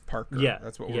is Miss Parker. Yeah,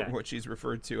 That's yeah. what she's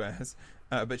referred to as.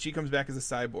 But she comes back as a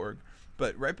cyborg.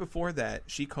 But right before that,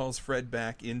 she calls Fred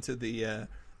back into the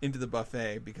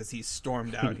buffet because he's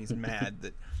stormed out. He's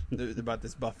mad about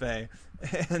this buffet,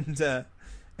 and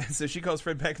so she calls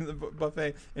Fred back into the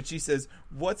buffet, and she says,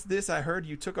 "What's this? I heard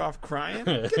you took off crying.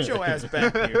 Get your ass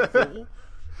back here, fool!"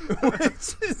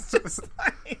 Which is just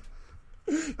like,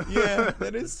 yeah,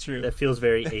 that is true. That feels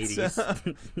very It's,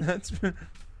 80s. that's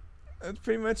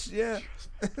pretty much yeah.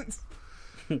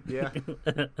 yeah.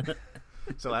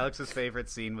 So Alex's favorite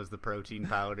scene was the protein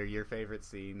powder. Your favorite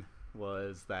scene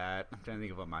was that. I'm trying to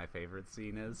think of what my favorite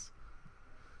scene is.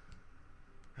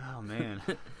 Oh man.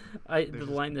 The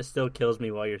line that still kills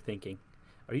me while you're thinking.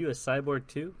 Are you a cyborg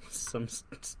too? Some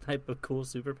type of cool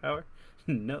superpower?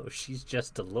 No, she's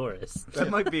just Dolores. That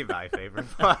might be my favorite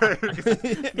part.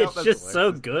 It's just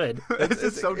so good. It's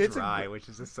just so it's a- dry, which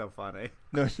is just so funny.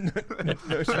 No,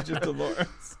 she's just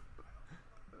Dolores.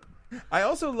 I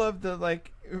also love the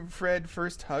Fred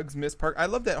first hugs Miss Parker. I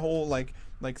love that whole like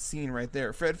scene right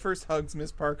there. Fred first hugs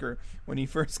Miss Parker when he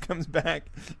first comes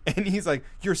back, and he's like,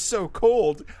 "You're so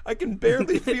cold. I can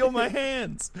barely feel my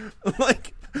hands."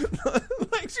 like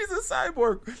she's a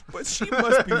cyborg, but she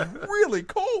must be really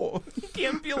cold. He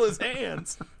can't feel his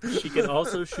hands. She can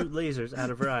also shoot lasers out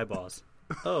of her eyeballs.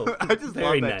 Oh, I just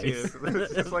very love that nice. too.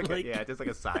 It's just like, just like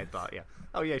a side thought. Yeah.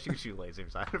 Oh yeah, she can shoot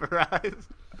lasers out of her eyes.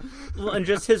 Well, and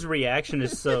just his reaction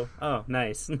is so, oh,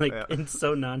 nice. Like, Yeah. it's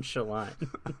so nonchalant.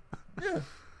 Yeah.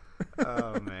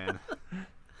 Oh man.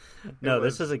 No,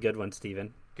 was- this is a good one,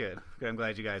 Steven. Good. I'm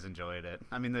glad you guys enjoyed it.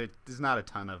 I mean, there's not a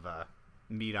ton of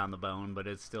meat on the bone, but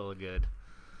it's still a good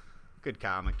good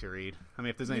comic to read. I mean,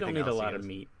 if there's You anything don't need else a lot you of guys-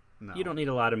 meat. No. You don't need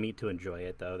a lot of meat to enjoy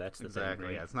it, though. That's the Exactly.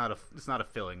 thing. Yeah, Right? it's not a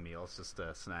filling meal. It's just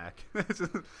a snack.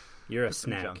 You're a It's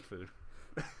some snack. junk food.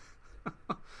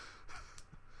 All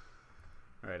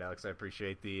right, Alex. I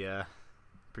appreciate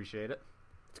it.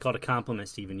 It's called a compliment,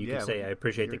 Steven. You can say, I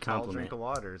appreciate you're the a tall drink compliment. of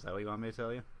water. Is that what you want me to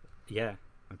tell you? Yeah.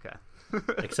 Okay.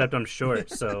 Except I'm short,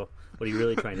 so what are you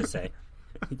really trying to say?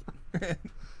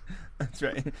 That's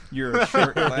right. You're a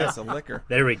short glass of liquor.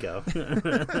 There we go.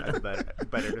 That's a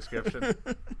better description.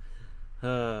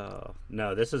 Oh,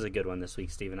 no, this is a good one this week,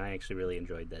 Steven. I actually really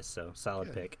enjoyed this, so solid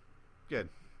Good. pick. Good.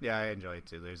 Yeah, I enjoy it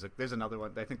too. There's another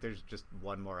one. I think there's just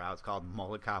one more out. It's called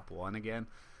Mullet Cop 1 again,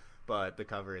 but the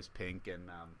cover is pink and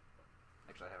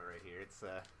actually I have it right here. It's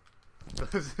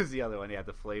this is the other one. Yeah,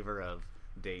 the flavor of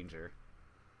danger.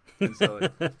 And so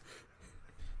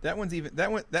That one's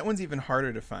even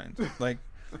harder to find. Like,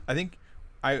 I think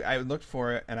I looked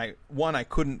for it, and I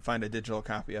couldn't find a digital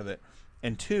copy of it,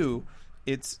 and two,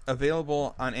 it's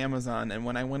available on Amazon. And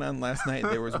when I went on last night,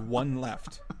 there was one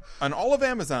left on all of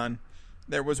Amazon.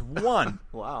 There was one.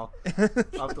 wow,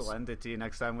 I'll have to lend it to you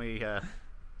next time we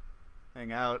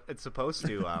hang out. It's supposed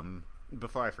to.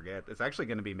 Before I forget, it's actually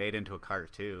going to be made into a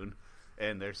cartoon,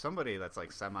 and there's somebody that's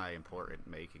like semi-important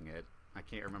making it. I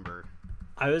can't remember.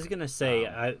 I was going to say,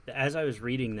 as I was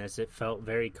reading this, it felt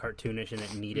very cartoonish, and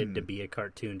it needed to be a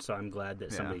cartoon, so I'm glad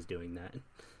that somebody's doing that.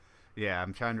 Yeah,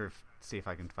 I'm trying to see if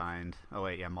I can find. Oh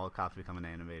wait, yeah, Mullet Cop's become an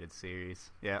animated series.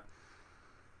 Yeah,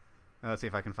 let's see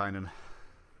if I can find him.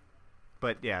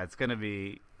 But yeah, it's gonna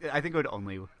be. I think it would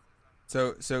only.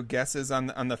 So guesses on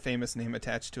the famous name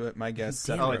attached to it. My guess.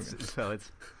 Seth Oh, Rogen.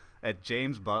 it's at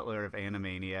James Butler of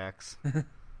Animaniacs.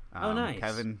 Oh, nice.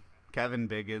 Kevin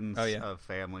Biggins Oh, yeah. of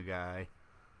Family Guy,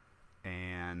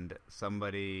 and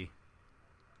somebody,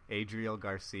 Adriel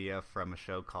Garcia from a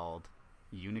show called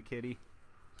Unikitty.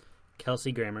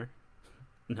 Kelsey Grammer.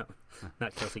 No,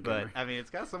 not Kelsey But Grammer. I mean, it's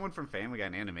got someone from Family Guy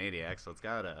and Animaniacs, so it's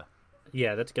got a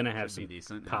Yeah, that's going to have should some be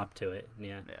decent. pop to it.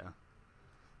 Yeah. Yeah,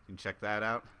 you can check that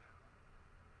out.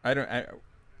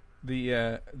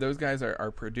 Those guys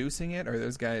are producing it, or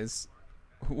those guys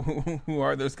who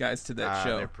are those guys to that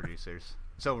show? They're producers.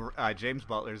 So James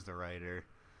Butler's the writer,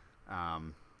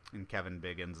 and Kevin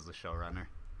Biggins is the showrunner,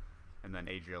 and then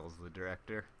Adriel is the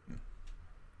director.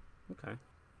 Okay.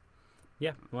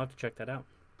 Yeah, we'll have to check that out.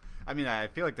 I mean, I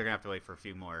feel like they're gonna have to wait for a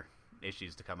few more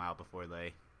issues to come out before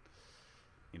they,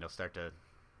 start to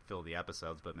fill the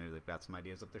episodes. But maybe they've got some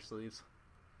ideas up their sleeves.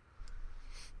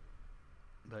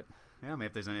 But yeah,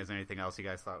 maybe is there anything else you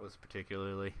guys thought was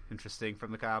particularly interesting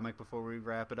from the comic before we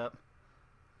wrap it up?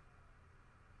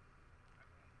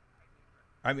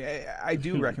 I mean, I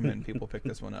do recommend people pick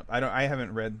this one up. I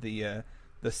haven't read the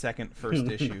first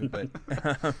issue, but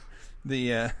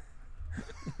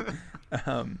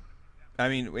I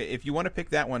mean, if you want to pick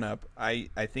that one up, I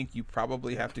think you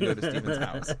probably have to go to Steven's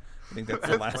house. I think that's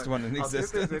the last one in I'll see if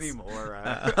existence. there's any more.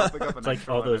 I'll pick up an like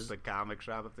extra all one those- at the comic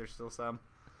shop if there's still some.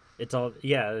 It's all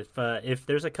if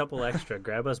there's a couple extra,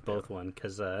 grab us both one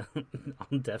because I'll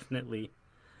definitely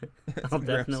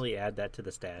add that to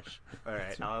the stash. All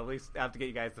right, I'll at least have to get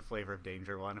you guys the Flavor of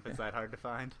Danger one if it's that hard to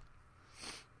find.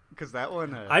 Because that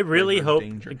one, I really Flavor of hope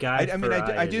Danger. Guy I mean, I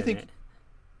Fieri do is in think- it.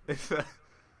 it's,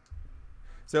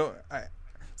 So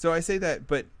I say that,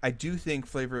 but I do think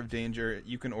Flavor of Danger,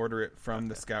 you can order it from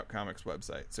the Scout Comics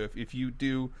website. So if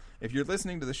you're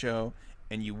listening to the show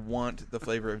and you want the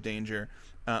Flavor of Danger,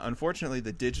 unfortunately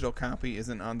the digital copy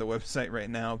isn't on the website right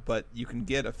now, but you can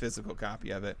get a physical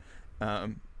copy of it.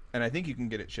 And I think you can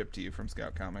get it shipped to you from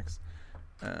Scout Comics.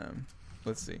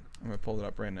 Let's see. I'm going to pull it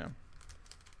up right now.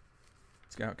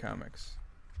 Scout Comics.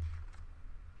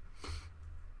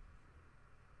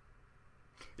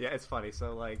 yeah, it's funny.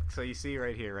 So you see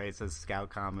right here, right? It says Scout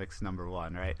Comics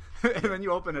 #1, right? And then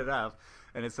you open it up,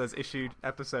 and it says issued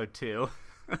episode 2.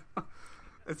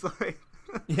 It's like,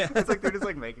 Yeah. it's like they're just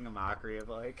like making a mockery of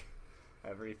like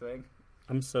everything.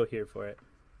 I'm so here for it.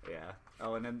 Yeah.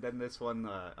 Oh, and then this one,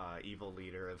 the evil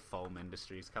leader of Foam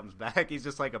Industries comes back. He's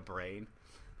just like a brain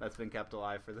that's been kept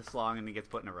alive for this long, and he gets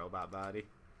put in a robot body.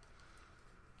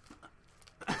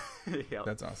 Yep.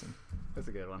 That's awesome. That's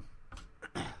a good one.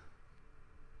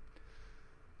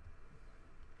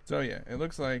 So yeah, it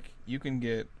looks like you can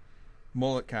get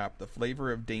Mullet Cop, the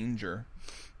Flavor of Danger,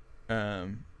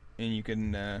 and you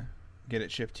can get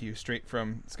it shipped to you straight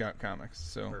from Scout Comics.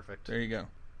 So Perfect. There you go.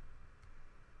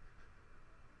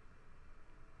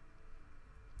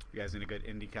 You guys need a good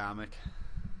indie comic?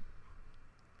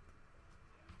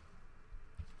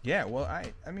 Yeah, well,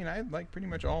 I mean, I like pretty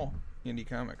much all indie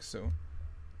comics. So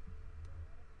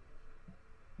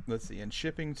let's see, and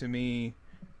shipping to me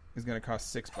is going to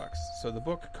cost $6. So the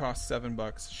book costs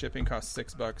 $7. Shipping costs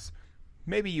 $6.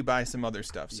 Maybe you buy some other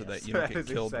stuff so that you don't get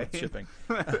killed with shipping.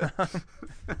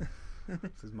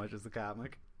 It's as much as the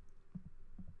comic.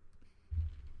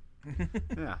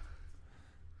 Yeah.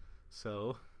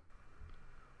 So,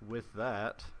 with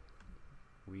that,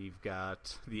 we've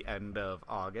got the end of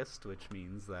August, which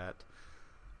means that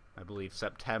I believe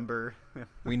September.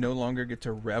 We no longer get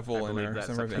to revel in our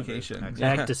summer vacation.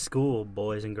 Back to school,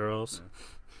 boys and girls.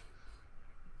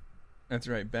 That's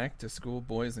right. Back to school,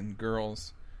 boys and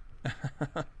girls.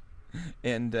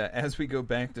 And as we go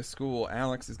back to school,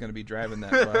 Alex is going to be driving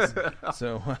that bus.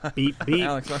 So, beep beep.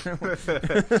 Alex,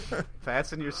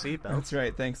 fasten your seatbelt. That's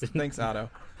right. Thanks, Otto.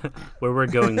 Where we're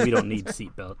going, we don't need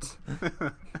seatbelts.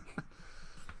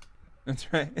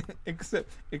 That's right.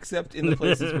 Except in the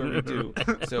places where we do.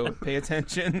 So pay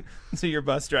attention to your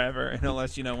bus driver, and he'll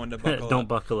let you know when to buckle up. Don't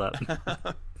buckle up.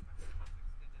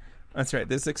 That's right.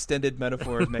 This extended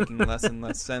metaphor is making less and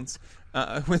less sense.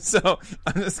 So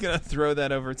I'm just going to throw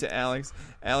that over to Alex.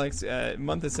 Alex,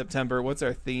 month of September, what's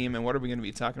our theme, and what are we going to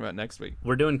be talking about next week?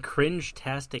 We're doing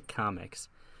cringe-tastic comics.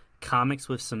 Comics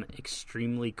with some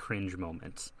extremely cringe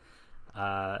moments.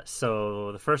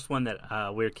 So the first one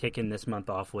that we're kicking this month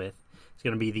off with is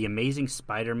going to be The Amazing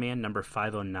Spider-Man number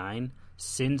 509,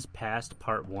 Sins Past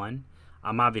Part 1.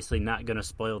 I'm obviously not going to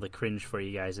spoil the cringe for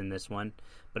you guys in this one,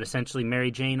 but essentially Mary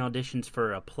Jane auditions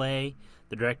for a play.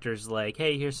 The director's like,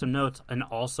 hey, here's some notes, and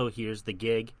also here's the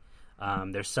gig.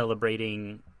 They're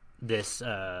celebrating this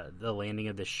the landing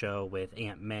of the show with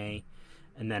Aunt May,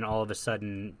 and then all of a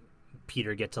sudden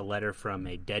Peter gets a letter from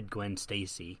a dead Gwen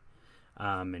Stacy,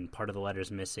 and part of the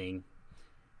letter's missing.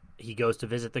 He goes to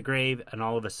visit the grave, and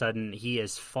all of a sudden he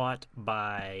is fought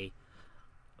by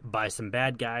some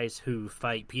bad guys who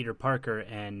fight Peter Parker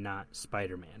and not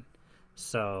Spider-Man.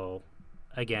 So,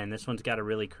 again, this one's got a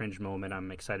really cringe moment.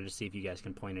 I'm excited to see if you guys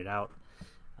can point it out.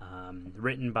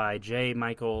 Written by J.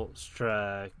 Michael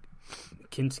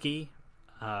Straczynski,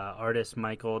 artist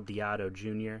Michael Deodato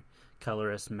Jr.,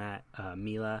 colorist Matt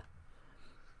Mila.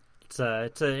 It's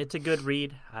a good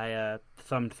read. I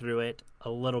thumbed through it a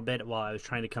little bit while I was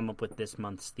trying to come up with this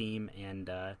month's theme, and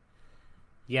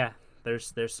yeah,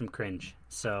 there's some cringe.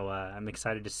 So I'm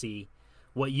excited to see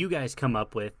what you guys come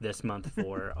up with this month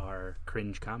for our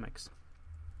cringe comics.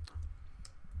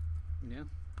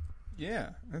 Yeah,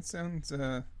 that sounds.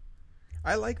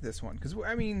 I like this one because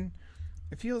I mean,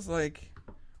 it feels like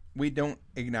we don't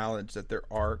acknowledge that there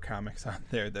are comics out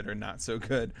there that are not so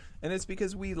good, and it's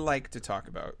because we like to talk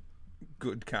about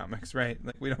good comics, right?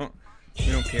 Like we don't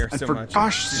care so for much. For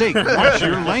gosh sake, watch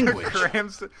your language.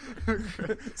 Graham's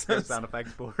sound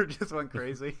effects board just went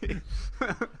crazy.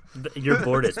 Your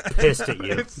board is pissed at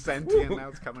you. It's sentient now.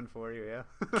 It's coming for you, yeah.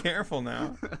 Careful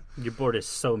now. Your board is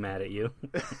so mad at you.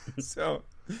 So,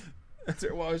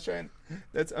 well, I was trying.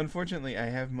 That's unfortunately, I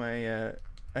have my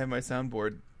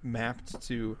soundboard mapped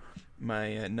to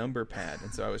my number pad,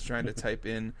 and so I was trying to type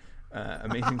in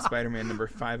Amazing Spider-Man number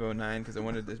 509 because I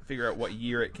wanted to figure out what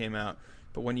year it came out.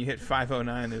 But when you hit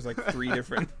 509, there's like three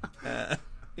different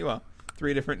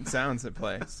sounds that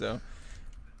play. So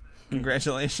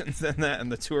congratulations on that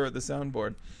and the tour of the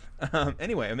soundboard.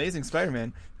 Anyway, Amazing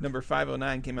Spider-Man number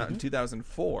 509 came out in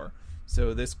 2004.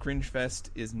 So this cringe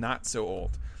fest is not so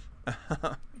old. In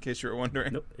case you were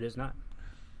wondering. Nope, it is not.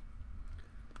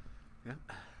 Yeah,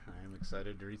 I'm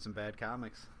excited to read some bad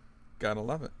comics. Gotta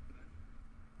love it.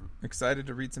 Excited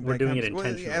to read some We're bad doing comics. it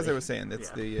intentionally. Well, as I was saying,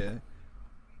 that's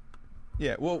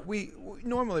Yeah, well, we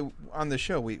normally on the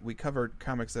show we cover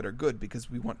comics that are good because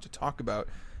we want to talk about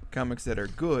comics that are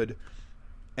good,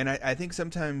 and I think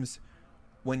sometimes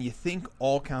when you think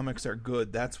all comics are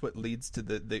good, that's what leads to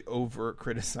the over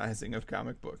criticizing of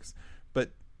comic books.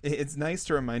 But it's nice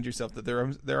to remind yourself that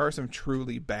there are some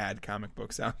truly bad comic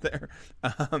books out there,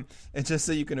 and just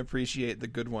so you can appreciate the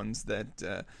good ones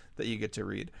that you get to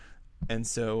read, and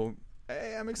so.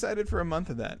 I'm excited for a month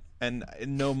of that, and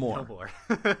no more. No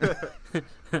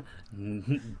more.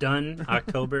 Done.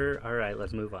 October. All right,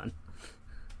 let's move on.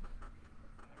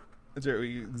 That's right.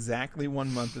 Exactly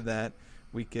 1 month of that.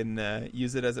 We can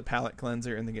use it as a palate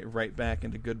cleanser and then get right back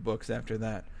into good books after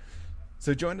that.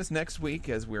 So join us next week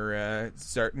as we're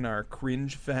starting our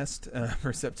Cringe Fest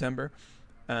for September.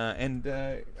 I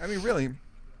mean, really,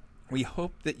 we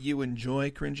hope that you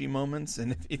enjoy cringy moments,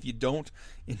 and if you don't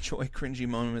enjoy cringy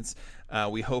moments,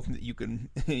 we hope that you can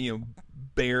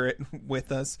bear it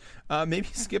with us. Maybe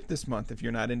skip this month if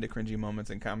you're not into cringy moments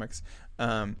in comics.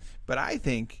 But I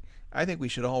think we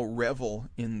should all revel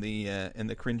in the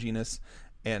cringiness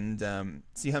and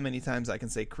see how many times I can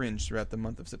say cringe throughout the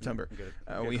month of September.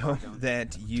 We hope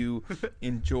that you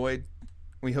enjoyed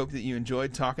We hope that you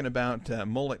enjoyed talking about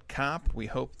Mullet Cop. We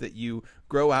hope that you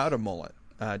grow out a mullet.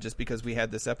 Just because we had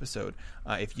this episode.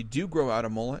 If you do grow out a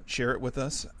mullet, share it with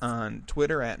us on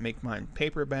Twitter at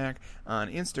MakeMinePaperback, on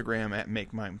Instagram at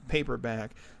MakeMinePaperback.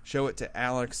 Show it to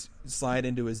Alex. Slide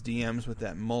into his DMs with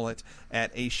that mullet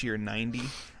at Asheer90.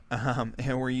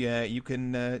 And where you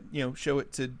can show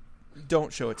it to.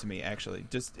 Don't show it to me, actually.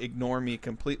 Just ignore me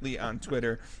completely on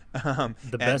Twitter. The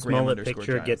best mullet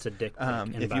picture Giants. gets a dick pic.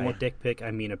 And if by you want... a dick pic, I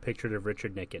mean a picture of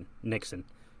Richard Nixon.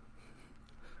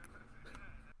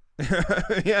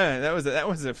 Yeah, that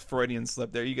was a Freudian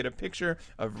slip there. You get a picture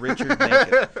of Richard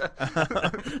naked.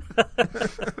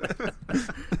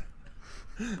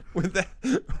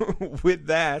 With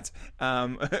that,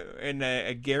 and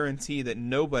a guarantee that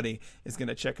nobody is going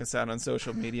to check us out on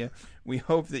social media, we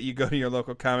hope that you go to your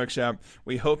local comic shop.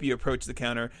 We hope you approach the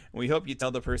counter. And we hope you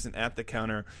tell the person at the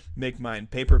counter, "Make mine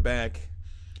paperback."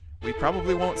 We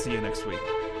probably won't see you next week.